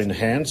trial of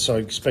Enhance. I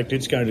expect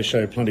it's going to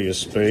show plenty of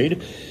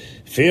speed.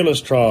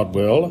 Fearless trialled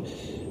well,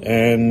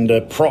 and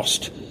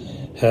Prost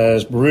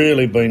has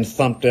really been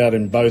thumped out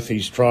in both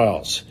his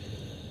trials.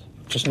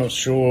 Just not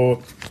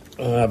sure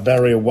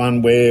barrier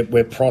 1 where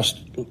Prost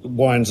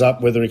winds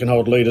up, whether he can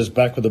hold leaders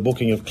back with the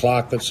booking of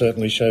Clark. That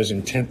certainly shows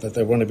intent that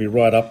they want to be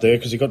right up there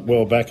because he got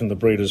well back in the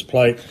Breeders'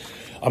 Plate.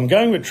 I'm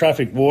going with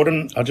Traffic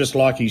Warden. I just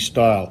like his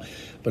style,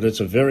 but it's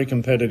a very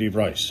competitive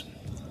race.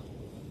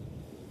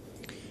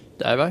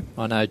 Davo,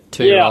 I know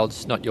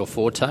 2-year-olds not your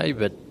forte,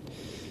 but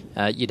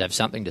you'd have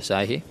something to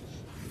say here.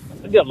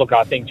 Yeah, look,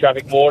 I think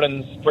Traffic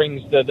Wardens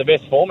brings the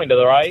best form into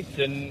the race,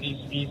 and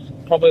he's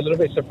probably a little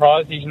bit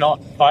surprised he's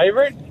not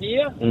favourite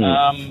here.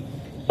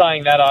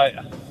 Saying that, I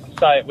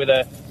say it with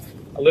a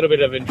little bit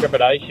of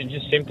intrepidation,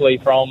 just simply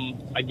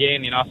from,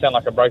 again, I sound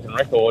like a broken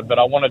record, but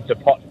I wanted to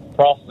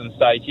Prost and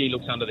say, gee,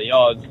 looks under the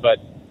odds, but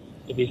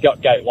if he's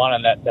got gate 1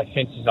 and that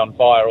fence is on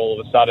fire, all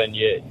of a sudden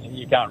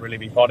you can't really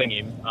be potting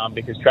him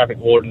because Traffic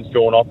Warden's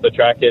drawn off the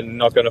track and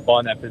not going to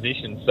find that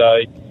position.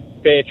 So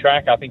fair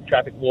track. I think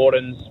Traffic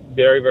Warden's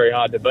very, very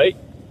hard to beat.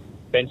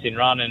 Fence in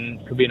run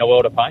and could be in a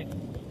world of pain.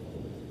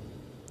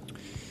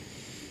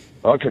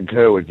 I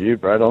concur with you,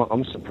 Brad.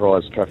 I'm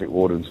surprised Traffic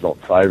Warden's not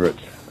favourite.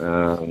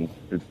 A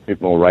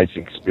bit more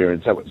racing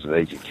experience. That was an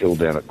easy kill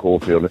down at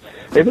Caulfield.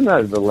 Even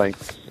though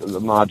the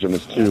margin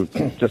was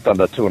just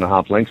under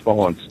 2.5 lengths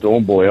behind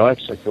Storm Boy, I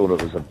actually thought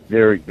it was a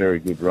very, very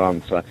good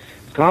run. So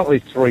it's currently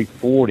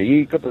 3:40.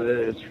 He got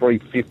the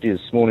 3:50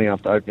 this morning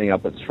after opening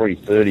up at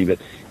 3:30. But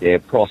yeah,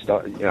 Prost,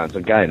 it's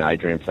again,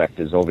 Adrian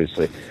factors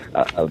obviously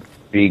a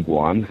big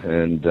one,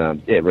 and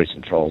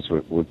recent trials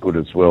were good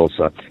as well.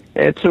 So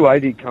yeah,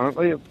 280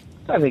 currently.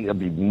 I don't think there'll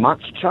be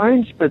much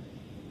change, but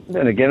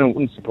then again, it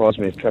wouldn't surprise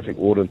me if Traffic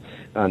Warden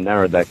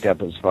narrowed that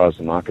gap as far as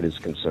the market is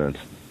concerned.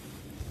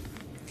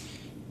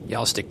 Yeah,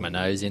 I'll stick my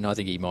nose in. I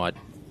think he might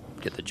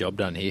get the job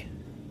done here,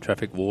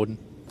 Traffic Warden.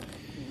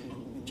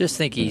 Just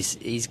think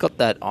he's got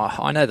that.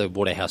 I know the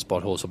Waterhouse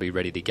Spot horse will be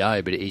ready to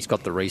go, but he's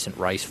got the recent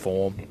race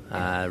form,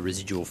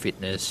 residual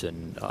fitness,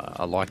 and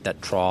I like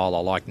that trial. I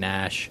like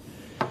Nash.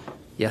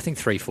 Yeah, I think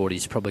 340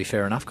 is probably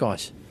fair enough,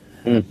 guys.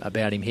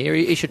 About him here.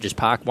 He should just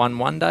park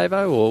 1-1,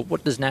 Davo, or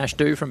what does Nash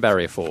do from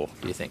barrier 4,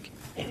 do you think?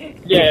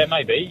 Yeah,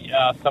 maybe.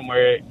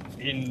 Somewhere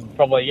in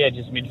probably,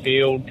 just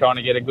midfield, trying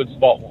to get a good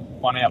spot,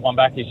 1 out, 1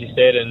 back, as you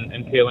said,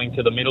 and peeling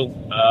to the middle.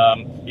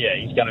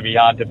 He's going to be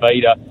hard to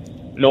beat.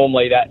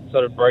 Normally that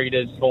sort of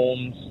breeders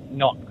forms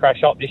not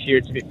crash up. This year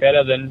it's a bit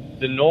better than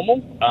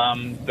normal. I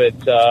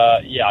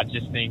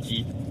just think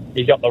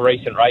he's got the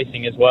recent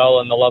racing as well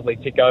and the lovely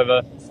tick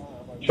over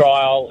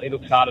trial. He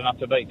looks hard enough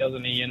to beat,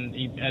 doesn't he? And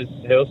he, as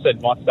Hurl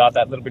said, might start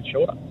that little bit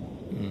shorter.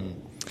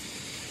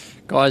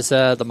 Guys,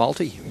 the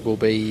multi will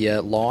be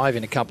live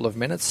in a couple of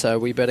minutes, so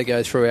we better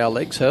go through our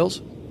legs,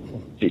 Hurls.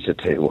 Geez, I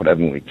tell you what,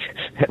 haven't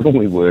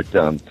we worked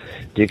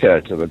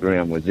Dicko to the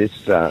ground with this?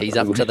 He's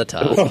up to the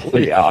task.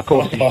 Yeah, of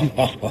course.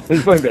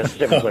 There's been about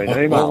 17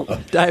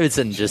 emails.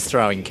 Davidson just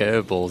throwing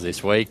curveballs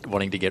this week,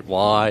 wanting to get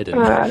wide.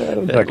 And,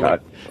 it's okay.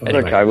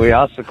 Anyway. Okay, we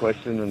asked the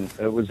question and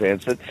it was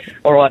answered.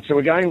 All right, so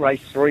we're going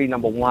race 3,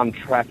 number 1,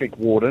 Traffic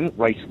Warden.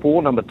 Race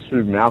 4, number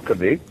 2,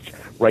 Malkovich.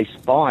 Race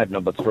 5,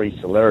 number 3,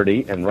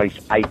 Celerity. And race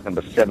 8,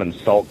 number 7,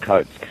 Salt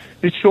Coats.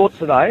 Bit short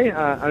today,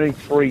 only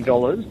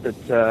 $3, but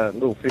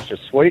Little Fish are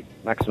sweet.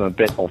 Maximum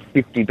bet of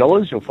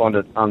 $50. You'll find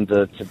it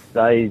under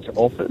today's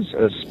offers,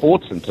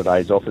 sports and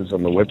today's offers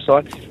on the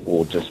website,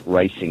 or just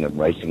racing and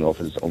racing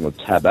offers on the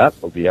Tab app.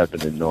 It'll be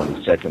open in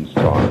 90 seconds'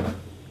 time.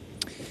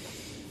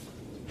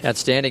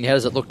 Outstanding. How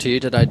does it look to you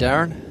today,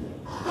 Darren?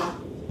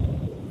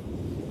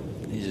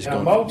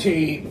 Our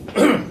multi,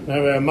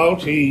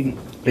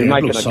 You're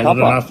making a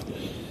cuppa.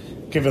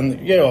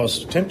 I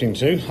was attempting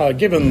to.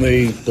 Given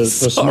the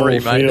small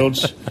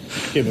fields,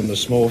 given the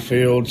small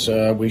fields,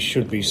 we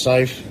should be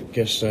safe. I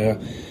guess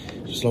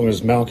as long as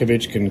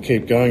Malkovich can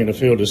keep going in a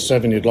field of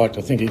 7, you'd like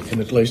to think he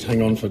can at least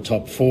hang on for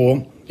top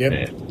 4.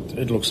 Yep,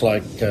 It looks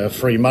like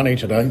free money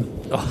today.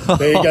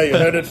 There you go, you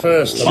heard it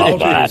first. The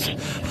multi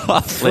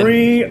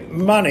free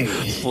money.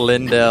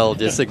 Flindell,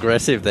 just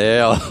aggressive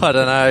there. I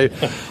don't know.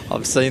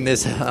 I've seen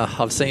this.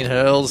 I've seen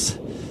Hurls.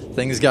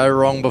 Things go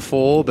wrong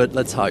before, but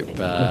let's hope,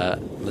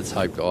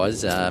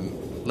 guys.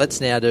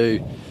 let's now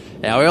do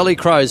our early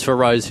crows for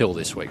Rosehill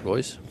this week,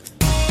 boys.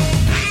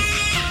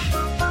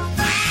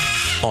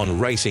 On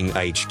Racing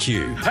HQ.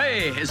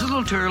 Hey, it's a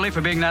little too early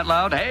for being that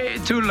loud. Hey,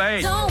 too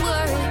late. Don't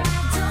worry,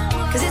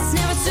 'cause it's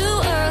never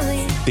too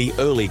early. The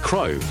Early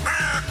Crow.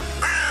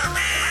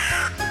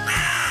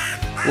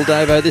 Well,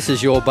 Davo, this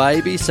is your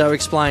baby, so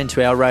explain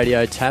to our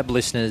Radio Tab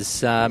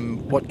listeners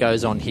what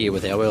goes on here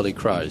with our early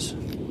crows.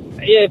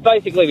 Yeah,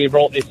 basically we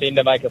brought this in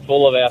to make a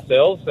fool of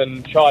ourselves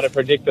and try to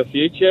predict the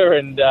future,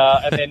 and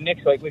then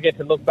next week we get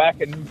to look back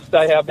and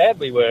say how bad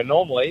we were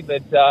normally.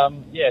 But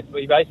yes,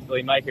 we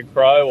basically make a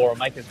crow or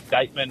make a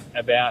statement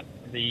about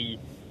the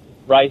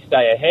race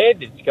day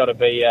ahead. It's got to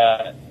be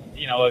a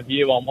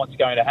view on what's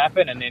going to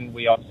happen, and then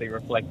we obviously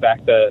reflect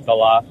back the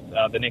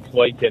next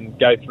week and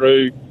go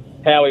through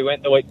how we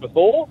went the week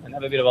before and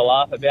have a bit of a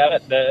laugh about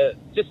it.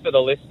 Just for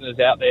the listeners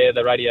out there,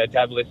 the Radio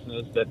Tab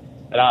listeners that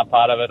aren't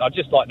part of it, I'd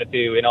just like to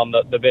fill you in on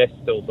the best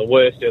or the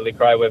worst early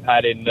crow we've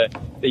had in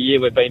the year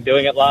we've been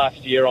doing it.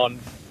 Last year on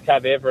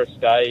Tab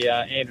Everest Day,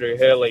 Andrew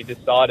Hurley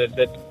decided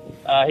that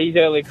his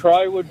early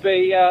crow would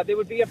be there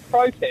would be a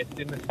protest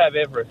in the Tab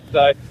Everest.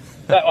 So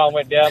that one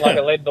went down like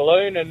a lead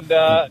balloon and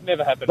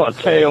never happened. I'll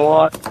tell you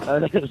what,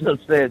 as I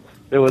said,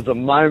 there was a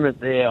moment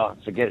there, I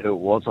forget who it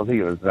was, I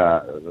think it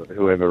was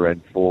whoever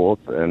ran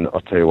fourth, and I'll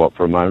tell you what,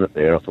 for a moment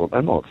there, I thought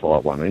they might fly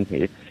one in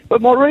here.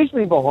 But my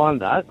reasoning behind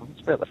that,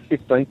 it's about the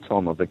 15th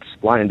time I've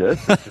explained it,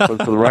 because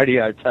the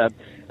Radio Tab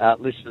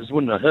listeners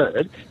wouldn't have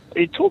heard.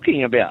 You're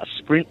talking about a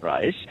sprint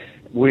race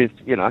with,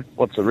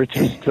 what's the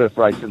richest turf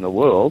race in the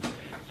world.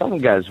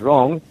 Something goes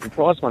wrong, the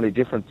prize money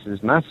difference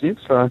is massive,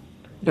 so,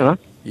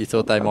 You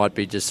thought they might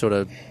be just sort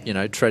of,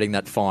 treading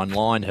that fine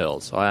line,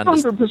 Hurls. I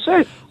understand.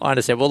 100%. I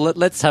understand. Well,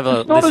 let's have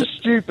a It's not listen. as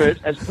stupid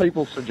as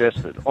people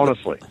suggested,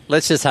 honestly.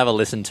 Let's just have a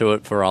listen to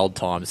it for old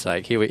time's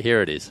sake. Here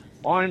it is.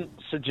 I'm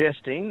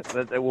suggesting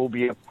that there will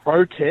be a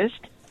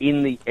protest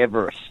in the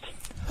Everest.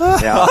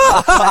 Now,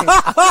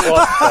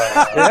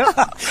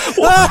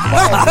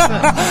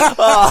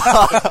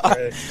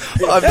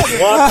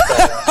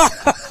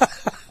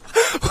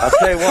 I'll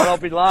tell you what, I'll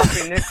be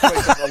laughing next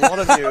week at a lot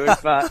of you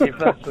if that's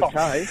the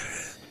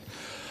case.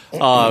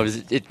 Oh,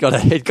 it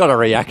got a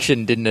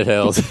reaction, didn't it,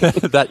 Hurls?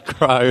 That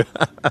crow.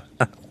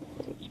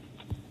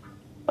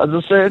 As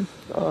I said,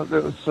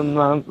 there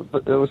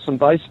was some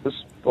basis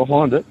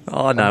behind it.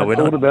 Oh no, we're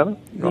thought not about it.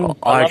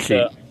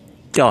 Oh,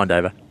 go on,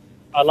 David.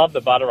 I love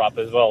the butter up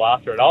as well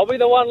after it. I'll be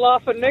the one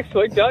laughing next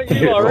week, don't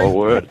you, Laurie? Oh,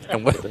 word.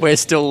 And we're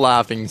still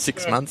laughing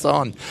 6 months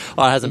on.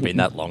 Oh, it hasn't been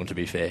that long, to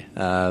be fair,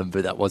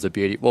 but that was a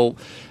beauty. Well,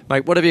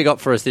 mate, what have you got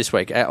for us this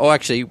week?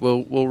 Actually,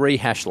 we'll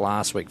rehash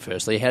last week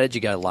firstly. How did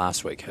you go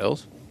last week,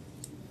 Hurls?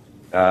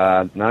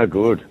 No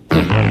good. It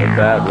was a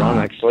bad run,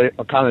 actually.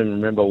 I can't even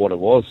remember what it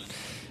was.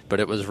 But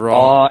it was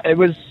wrong.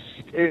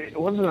 It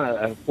wasn't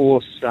a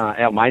horse,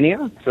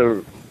 Almania,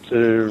 to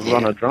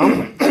run a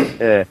drum.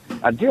 Yeah.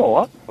 And you know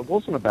what? It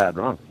wasn't a bad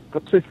run.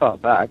 Got too far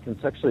back, and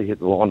it's actually hit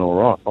the line all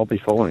right. I'll be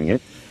following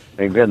it.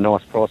 And get a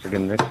nice price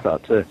again next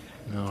start, too.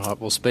 All right,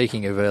 well,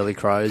 speaking of early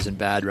crows and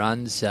bad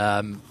runs,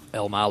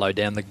 Marlow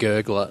down the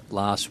gurgler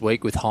last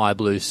week with high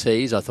blue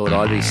seas. I thought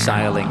I'd be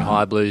sailing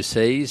high blue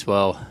seas.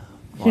 Well,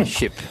 my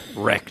ship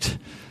wrecked,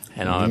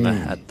 and I'm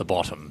at the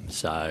bottom.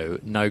 So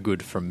no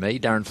good from me.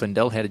 Darren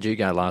Flindell, how did you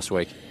go last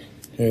week?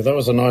 Yeah, that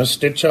was a nice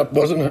stitch-up,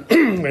 wasn't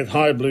it? With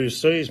high blue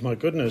seas, my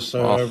goodness.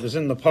 It was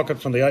in the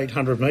pocket from the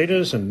 800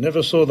 metres and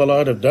never saw the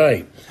light of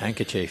day.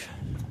 Handkerchief.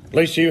 At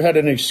least you had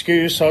an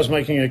excuse. I was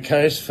making a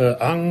case for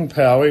Ang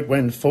Pao. It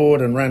went forward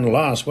and ran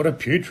last. What a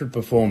putrid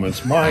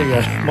performance. My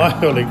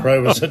early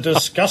crow was a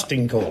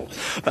disgusting call.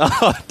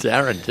 Oh,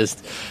 Darren,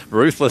 just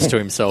ruthless to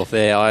himself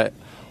there.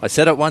 I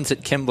said it once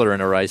at Kembla in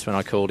a race when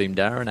I called him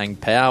Darren. Ang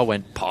Pao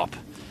went pop.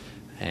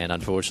 And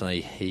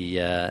unfortunately,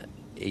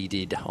 he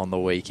did on the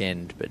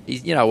weekend. But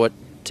you know what?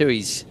 To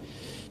his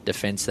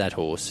defence, that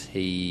horse,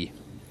 he's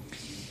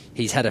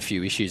had a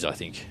few issues, I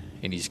think,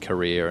 in his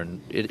career,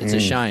 and it's a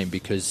shame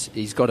because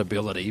he's got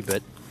ability,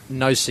 but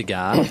no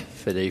cigar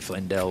for D.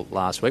 Flindell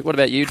last week. What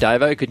about you,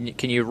 Davo?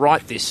 Can you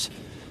right this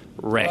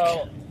wreck?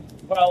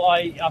 Well,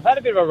 I've had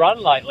a bit of a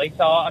run lately,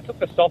 so I took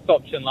the soft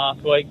option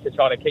last week to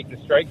try to keep the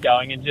streak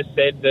going, and just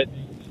said that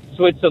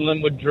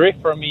Switzerland would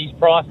drift from his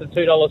price of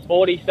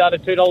 $2.40, start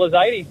at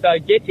 $2.80. So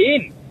get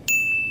in.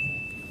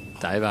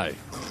 Davo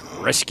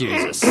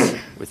rescues us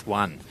with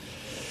one.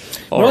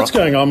 What's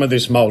going on with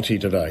this multi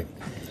today?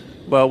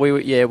 Well, we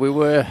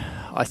were.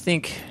 I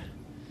think.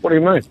 What do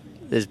you mean?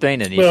 There's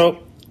been an issue. Well,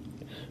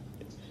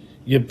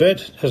 your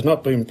bet has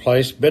not been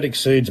placed. Bet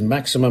exceeds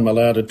maximum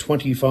allowed at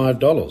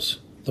 $25.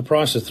 The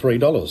price is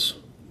 $3.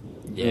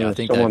 Yeah, I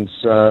think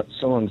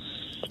someone's.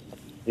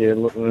 Yeah,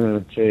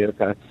 look, gee,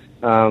 okay.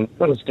 That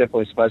was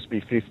definitely supposed to be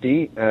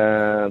 50.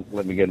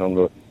 Let me get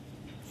onto it.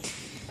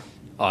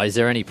 Oh, is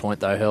there any point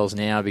though, Hurls,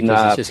 now?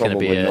 Because it's just going to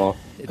be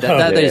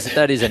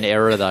that is an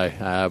error though.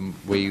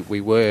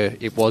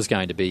 It was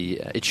going to be.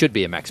 It should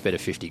be a max bet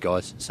of 50,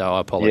 guys. So I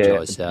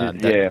apologise.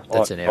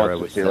 That's an error. I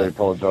sincerely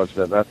apologise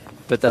about that.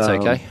 But that's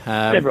okay.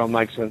 Everyone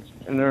makes an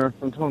error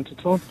from time to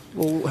time.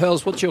 Well,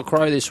 Hurls, what's your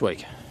crow this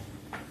week?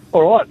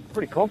 All right,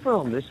 pretty confident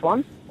on this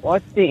one. I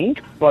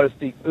think both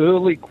the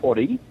early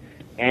quaddie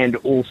and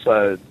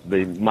also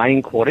the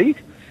main quaddie,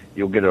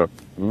 you'll get a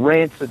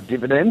rancid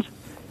dividend,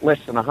 less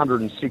than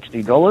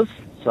 $160.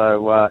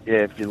 So,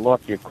 if you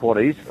like your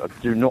quaddies, I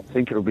do not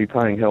think it'll be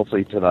paying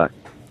healthy today.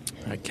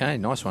 Okay,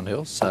 nice one,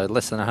 Hills. So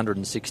less than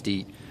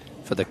 160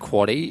 for the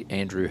quaddie,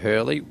 Andrew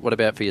Hurley. What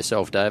about for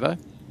yourself, Davo?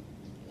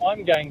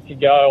 I'm going to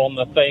go on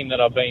the theme that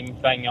I've been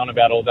banging on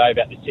about all day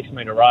about the 6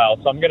 metre rail.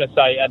 So I'm going to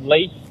say at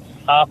least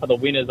half of the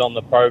winners on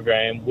the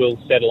program will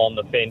settle on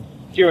the fence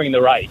during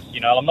the race. You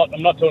know, I'm not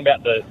talking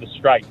about the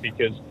straight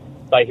because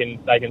they can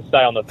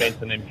stay on the fence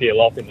and then peel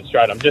off in the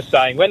straight. I'm just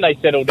saying when they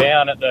settle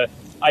down at the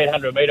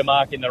 800 metre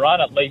mark in the run,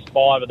 at least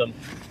five of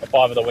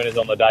the winners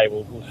on the day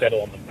will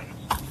settle on the fence.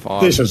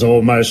 This is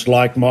almost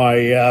like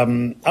my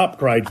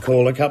upgrade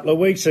call a couple of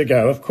weeks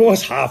ago. Of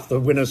course, half the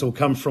winners will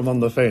come from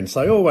on the fence.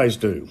 They always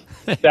do.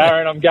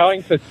 Darren, I'm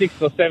going for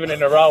 6 or 7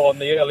 in a row on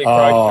the early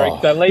crow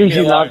streak, so leave me He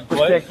alone, loves please.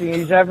 protecting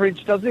his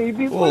average, doesn't he? If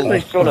you're one of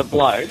these sort of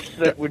blokes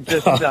that would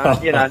just,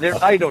 they're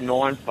 8 or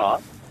 9 far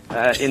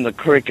in the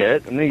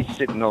cricket, and he's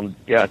sitting on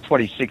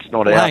 26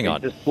 not out. Hang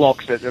on. He just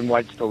blocks it and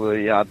waits till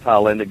the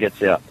tail ender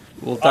gets out.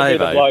 Well, I'll be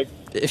the Davo, bloke.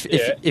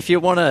 if you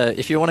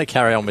want to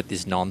carry on with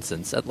this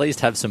nonsense, at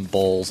least have some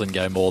balls and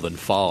go more than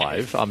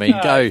 5. I mean,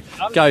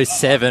 go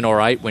 7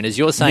 or 8 winners.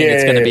 You're saying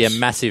it's going to be a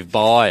massive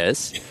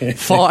bias.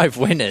 5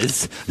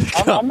 winners.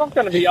 I'm not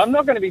going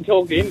to be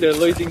talked into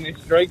losing this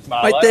streak,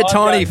 Marlow. Mate, they're I'm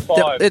tiny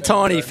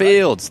going 5.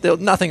 fields.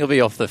 Nothing will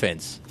be off the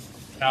fence.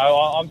 No,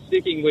 I'm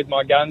sticking with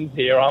my guns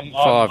here. I'm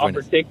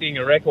winners. protecting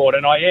a record,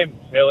 and I am,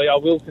 Hurley. I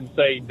will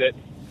concede that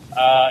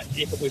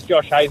if it was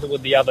Josh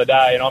Hazelwood the other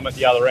day and I'm at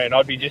the other end,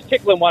 I'd be just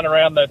tickling one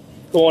around the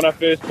corner,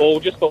 first ball,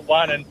 just for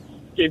one, and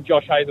give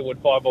Josh Hazelwood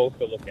 5 balls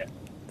to look at.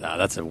 No,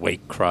 that's a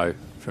weak crow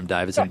from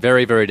Davidson.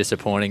 Very, very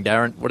disappointing.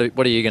 Darren, what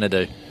are you going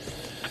to do?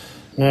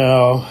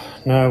 No,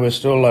 we're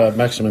still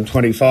maximum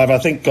 25. I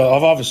think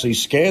I've obviously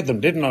scared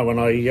them, didn't I, when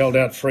I yelled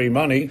out free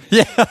money?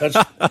 Yeah,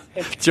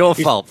 it's your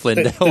fault,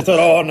 Flindell. They thought,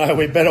 oh, no,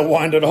 we better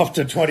wind it off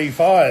to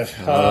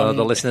 25.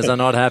 The listeners are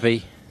not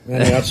happy.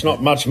 Yeah, it's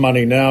not much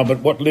money now, but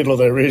what little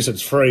there is,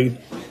 it's free.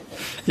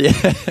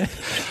 Yeah.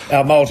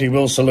 Our multi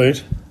will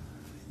salute.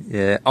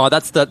 Yeah. Oh,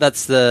 that's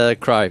the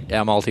crow.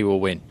 Our multi will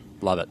win.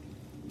 Love it.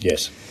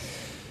 Yes.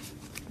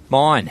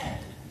 Mine.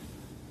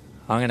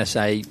 I'm going to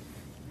say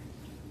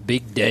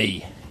Big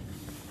D.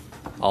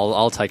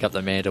 I'll take up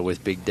the mantle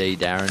with Big D,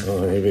 Darren.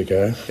 Oh, here we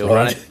go.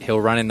 He'll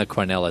run in the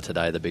Quinella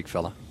today, the big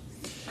fella.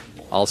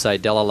 I'll say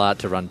Delalart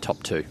to run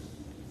top 2.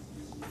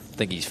 I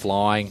think he's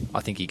flying.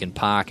 I think he can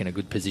park in a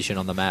good position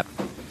on the map.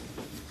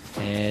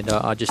 And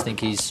I just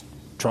think he's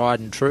tried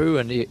and true,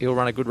 and he'll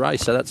run a good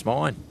race. So that's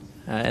mine.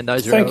 And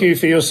those are Thank you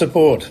for your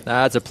support.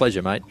 It's a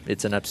pleasure, mate.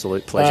 It's an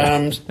absolute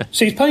pleasure.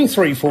 So he's paying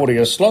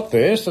 $3.40 a slot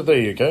there, so there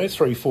you go,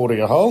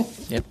 $3.40 a hole.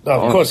 Yep.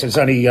 Oh, of course, it's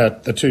only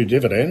the 2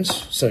 dividends,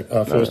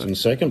 first and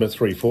second, but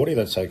 $3.40,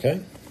 that's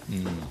okay.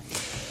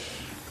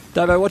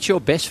 Davo, what's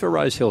your best for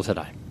Rosehill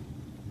today?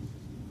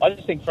 I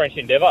just think French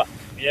Endeavour.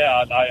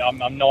 Yeah,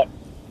 I'm not.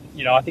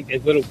 I think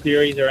there's little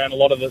queries around a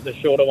lot of the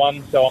shorter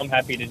ones, so I'm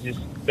happy to just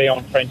be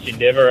on French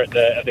Endeavour at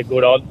the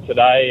good odds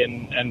today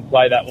and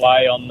play that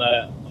way on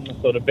the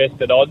sort of best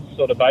at odds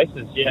sort of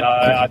basis.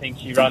 I think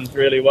she runs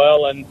really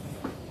well and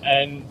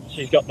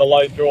she's got the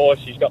low draw,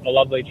 she's got the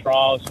lovely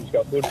trial, she's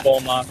got good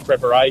form last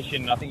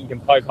preparation. I think you can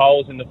poke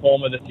holes in the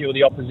form of the few of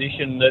the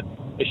opposition that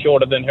are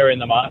shorter than her in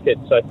the market.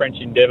 So French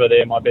Endeavour,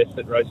 they're my best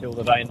at Rosehill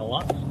today in the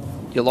last.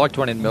 You liked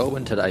one in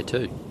Melbourne today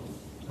too.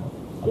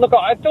 Look,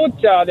 I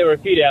thought there were a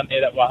few down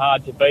there that were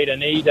hard to beat.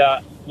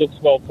 Anita looks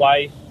well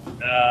placed.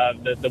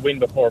 The win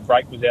before a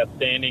break was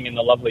outstanding, and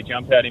the lovely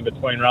jump out in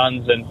between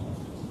runs. And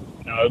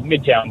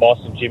Midtown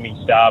Boss and Jimmy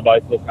Star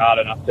both look hard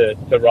enough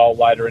to roll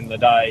later in the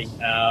day.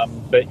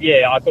 But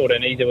yeah, I thought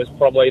Anita was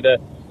probably the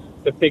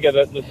pick of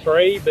the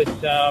 3.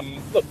 But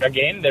look,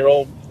 again, they're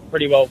all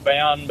pretty well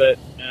found. But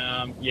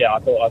I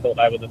thought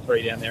they were the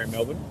 3 down there in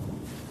Melbourne.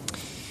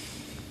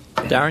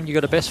 Darren, you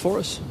got a best for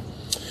us?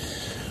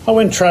 I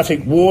went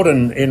Traffic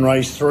Warden in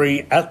race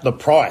 3 at the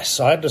price.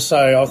 I had to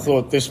say I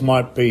thought this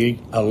might be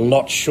a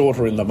lot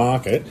shorter in the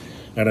market,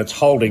 and it's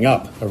holding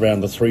up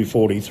around the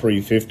 340,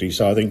 350.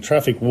 So I think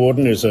Traffic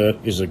Warden is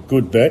a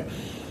good bet.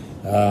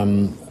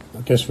 I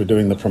guess we're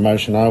doing the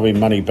promotion, are we?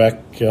 Money back,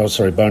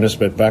 bonus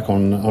bet back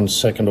on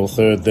second or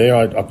third there.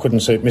 I couldn't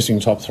see it missing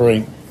top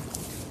 3.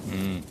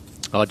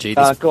 Oh, gee.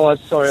 Guys,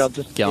 sorry, I'll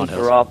just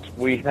interrupt.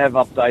 We have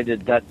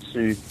updated that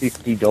to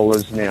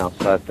 $50 now,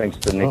 so thanks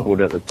to Nick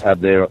Wood at the tab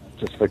there.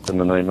 Just flicked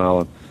them an email,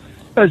 and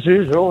as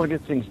usual, I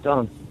get things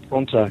done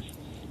pronto.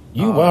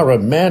 You are a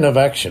man of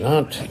action,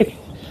 aren't you?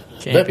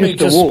 Let me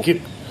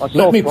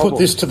put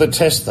this to the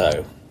test,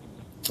 though.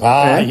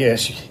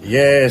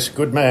 Yes,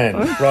 good man.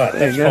 Right,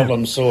 that's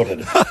problem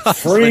sorted.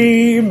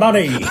 Free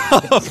money.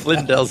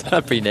 Flindell's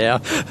happy now.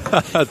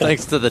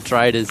 Thanks to the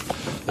traders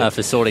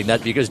for sorting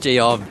that, because,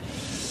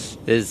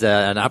 there's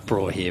an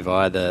uproar here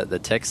via the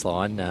text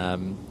line.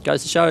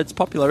 Goes to show it's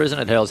popular, isn't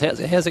it, Hells?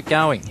 How's it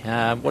going?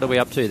 What are we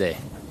up to there?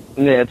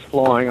 Yeah, it's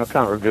flying. I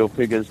can't reveal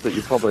figures, but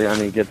you probably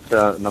only get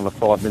another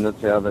 5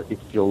 minutes out of it if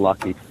you're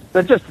lucky.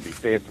 But just to be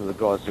fair to the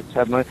guys at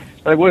Tab,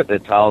 they work their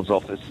tails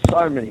off. There's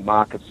so many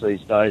markets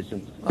these days,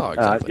 and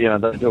exactly.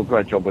 they do a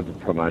great job with the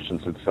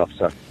promotions and stuff.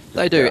 So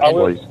They do.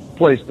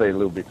 Please be a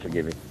little bit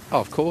forgiving. Oh,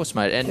 of course,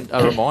 mate. And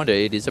a reminder,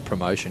 it is a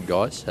promotion,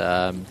 guys.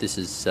 This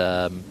is,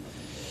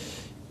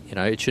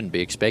 it shouldn't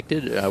be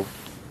expected.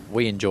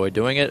 We enjoy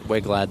doing it.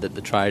 We're glad that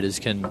the traders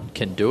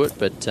can do it,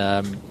 but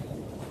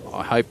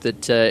I hope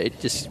that it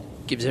just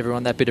gives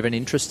everyone that bit of an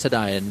interest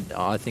today, and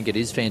I think it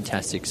is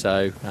fantastic.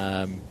 So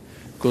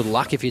good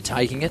luck if you're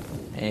taking it,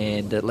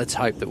 and let's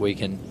hope that we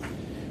can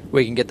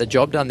get the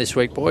job done this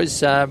week,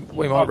 boys.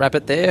 We might wrap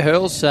it there,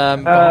 Hurls.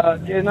 Can I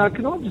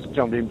just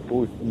jump in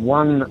for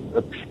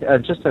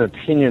just an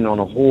opinion on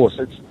a horse?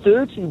 It's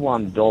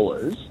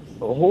 $31.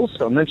 A horse,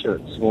 I mentioned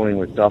it this morning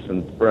with Duff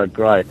and Brad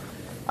Gray.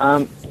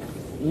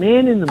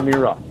 Man in the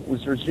Mirror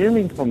was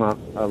resuming from a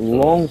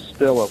long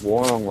spell at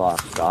Wyong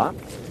last start,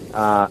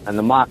 and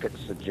the market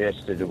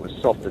suggested it was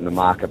soft in the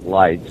market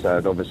late, so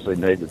it obviously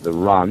needed the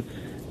run.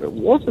 It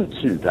wasn't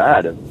too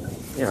bad.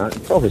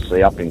 It's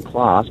obviously up in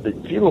class, but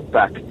if you look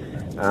back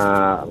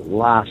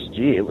last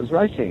year, it was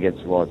racing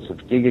against the likes of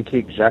Giga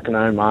Kick,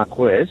 Jacquinot,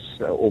 Marquez,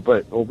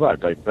 although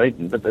they've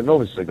beaten, but they've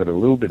obviously got a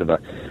little bit of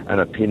an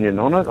opinion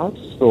on it. I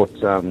just thought,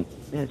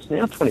 it's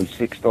now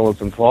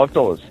 $26 and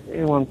 $5.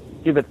 Anyone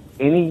give it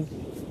any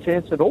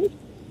chance at all?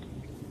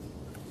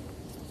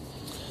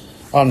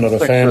 I'm not a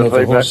fan of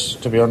the horse,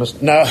 to be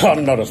honest. No,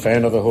 I'm not a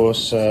fan of the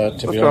horse,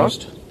 to be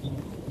honest.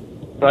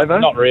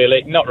 Not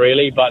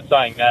really. But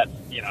saying that,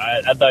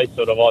 at those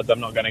sort of odds, I'm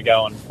not going to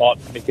go on pot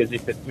because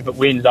if it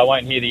wins, I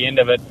won't hear the end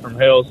of it from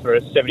Hurls for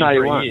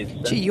 73 years.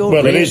 So. Gee,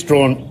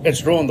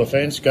 it's drawn the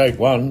fence gate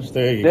ones.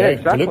 There you go.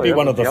 Exactly. It'll be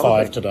one of the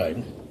five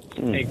today.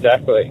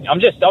 Exactly. I'm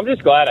just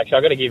glad actually.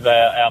 I've got to give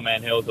our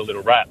man Hurls a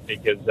little rap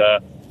because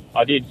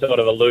I did sort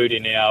of allude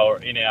in our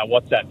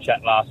WhatsApp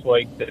chat last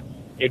week that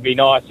it'd be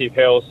nice if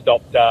Hurls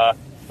stopped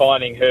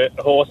finding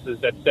horses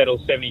that settle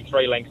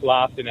 73 lengths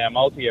last in our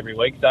multi every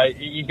week. So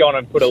he's gone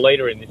and put a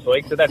leader in this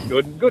week, so that's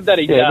good. Good that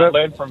he's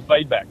learned from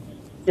feedback.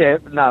 Yeah,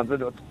 no, but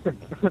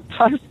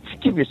don't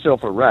give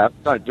yourself a rap.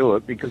 Don't do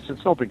it because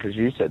it's not because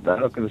you said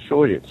that. I can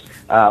assure you.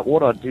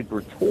 What I did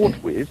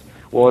retort with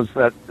was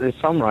that there's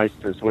some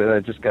races where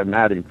they just go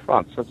mad in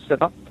front, so it's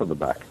set up for the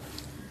back.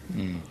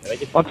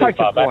 I'll take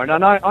your point.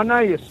 I know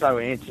you're so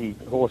anti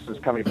horses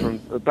coming from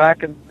the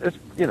back, and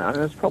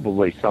there's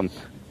probably some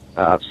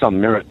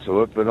merit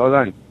to it, but I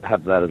don't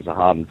have that as a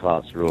hard and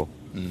fast rule.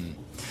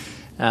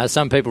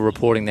 Some people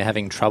reporting they're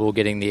having trouble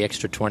getting the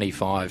extra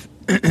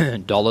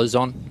 $25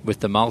 on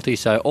with the multi.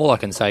 So all I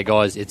can say,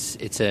 guys,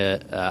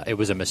 it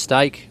was a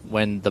mistake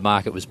when the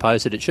market was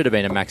posted. It should have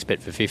been a max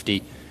bet for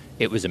 50.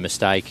 It was a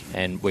mistake,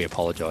 and we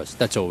apologise.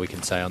 That's all we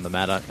can say on the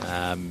matter.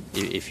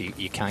 If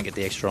you can't get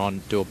the extra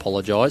on, do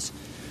apologise.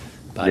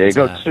 But, you've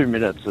got 2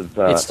 minutes of...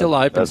 it's still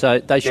open, so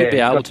they should be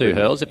able to,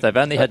 Hurls. If they've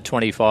only had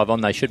 25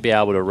 on, they should be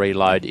able to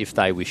reload if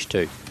they wish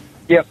to.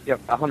 Yep,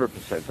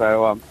 100%.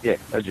 So,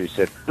 as you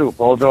said, do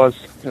apologise.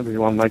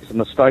 Everyone makes a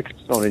mistake.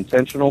 It's not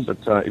intentional, but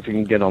if you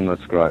can get on,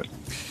 that's great.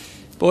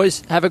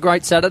 Boys, have a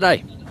great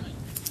Saturday.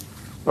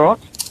 All right,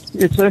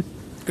 you too.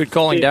 Good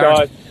calling, Cheers, Darren.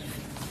 guys.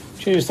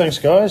 Cheers, thanks,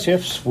 guys.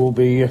 Yes, we'll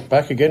be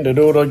back again to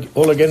do it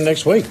all again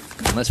next week.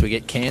 Unless we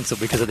get cancelled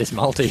because of this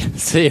multi.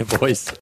 See you, boys.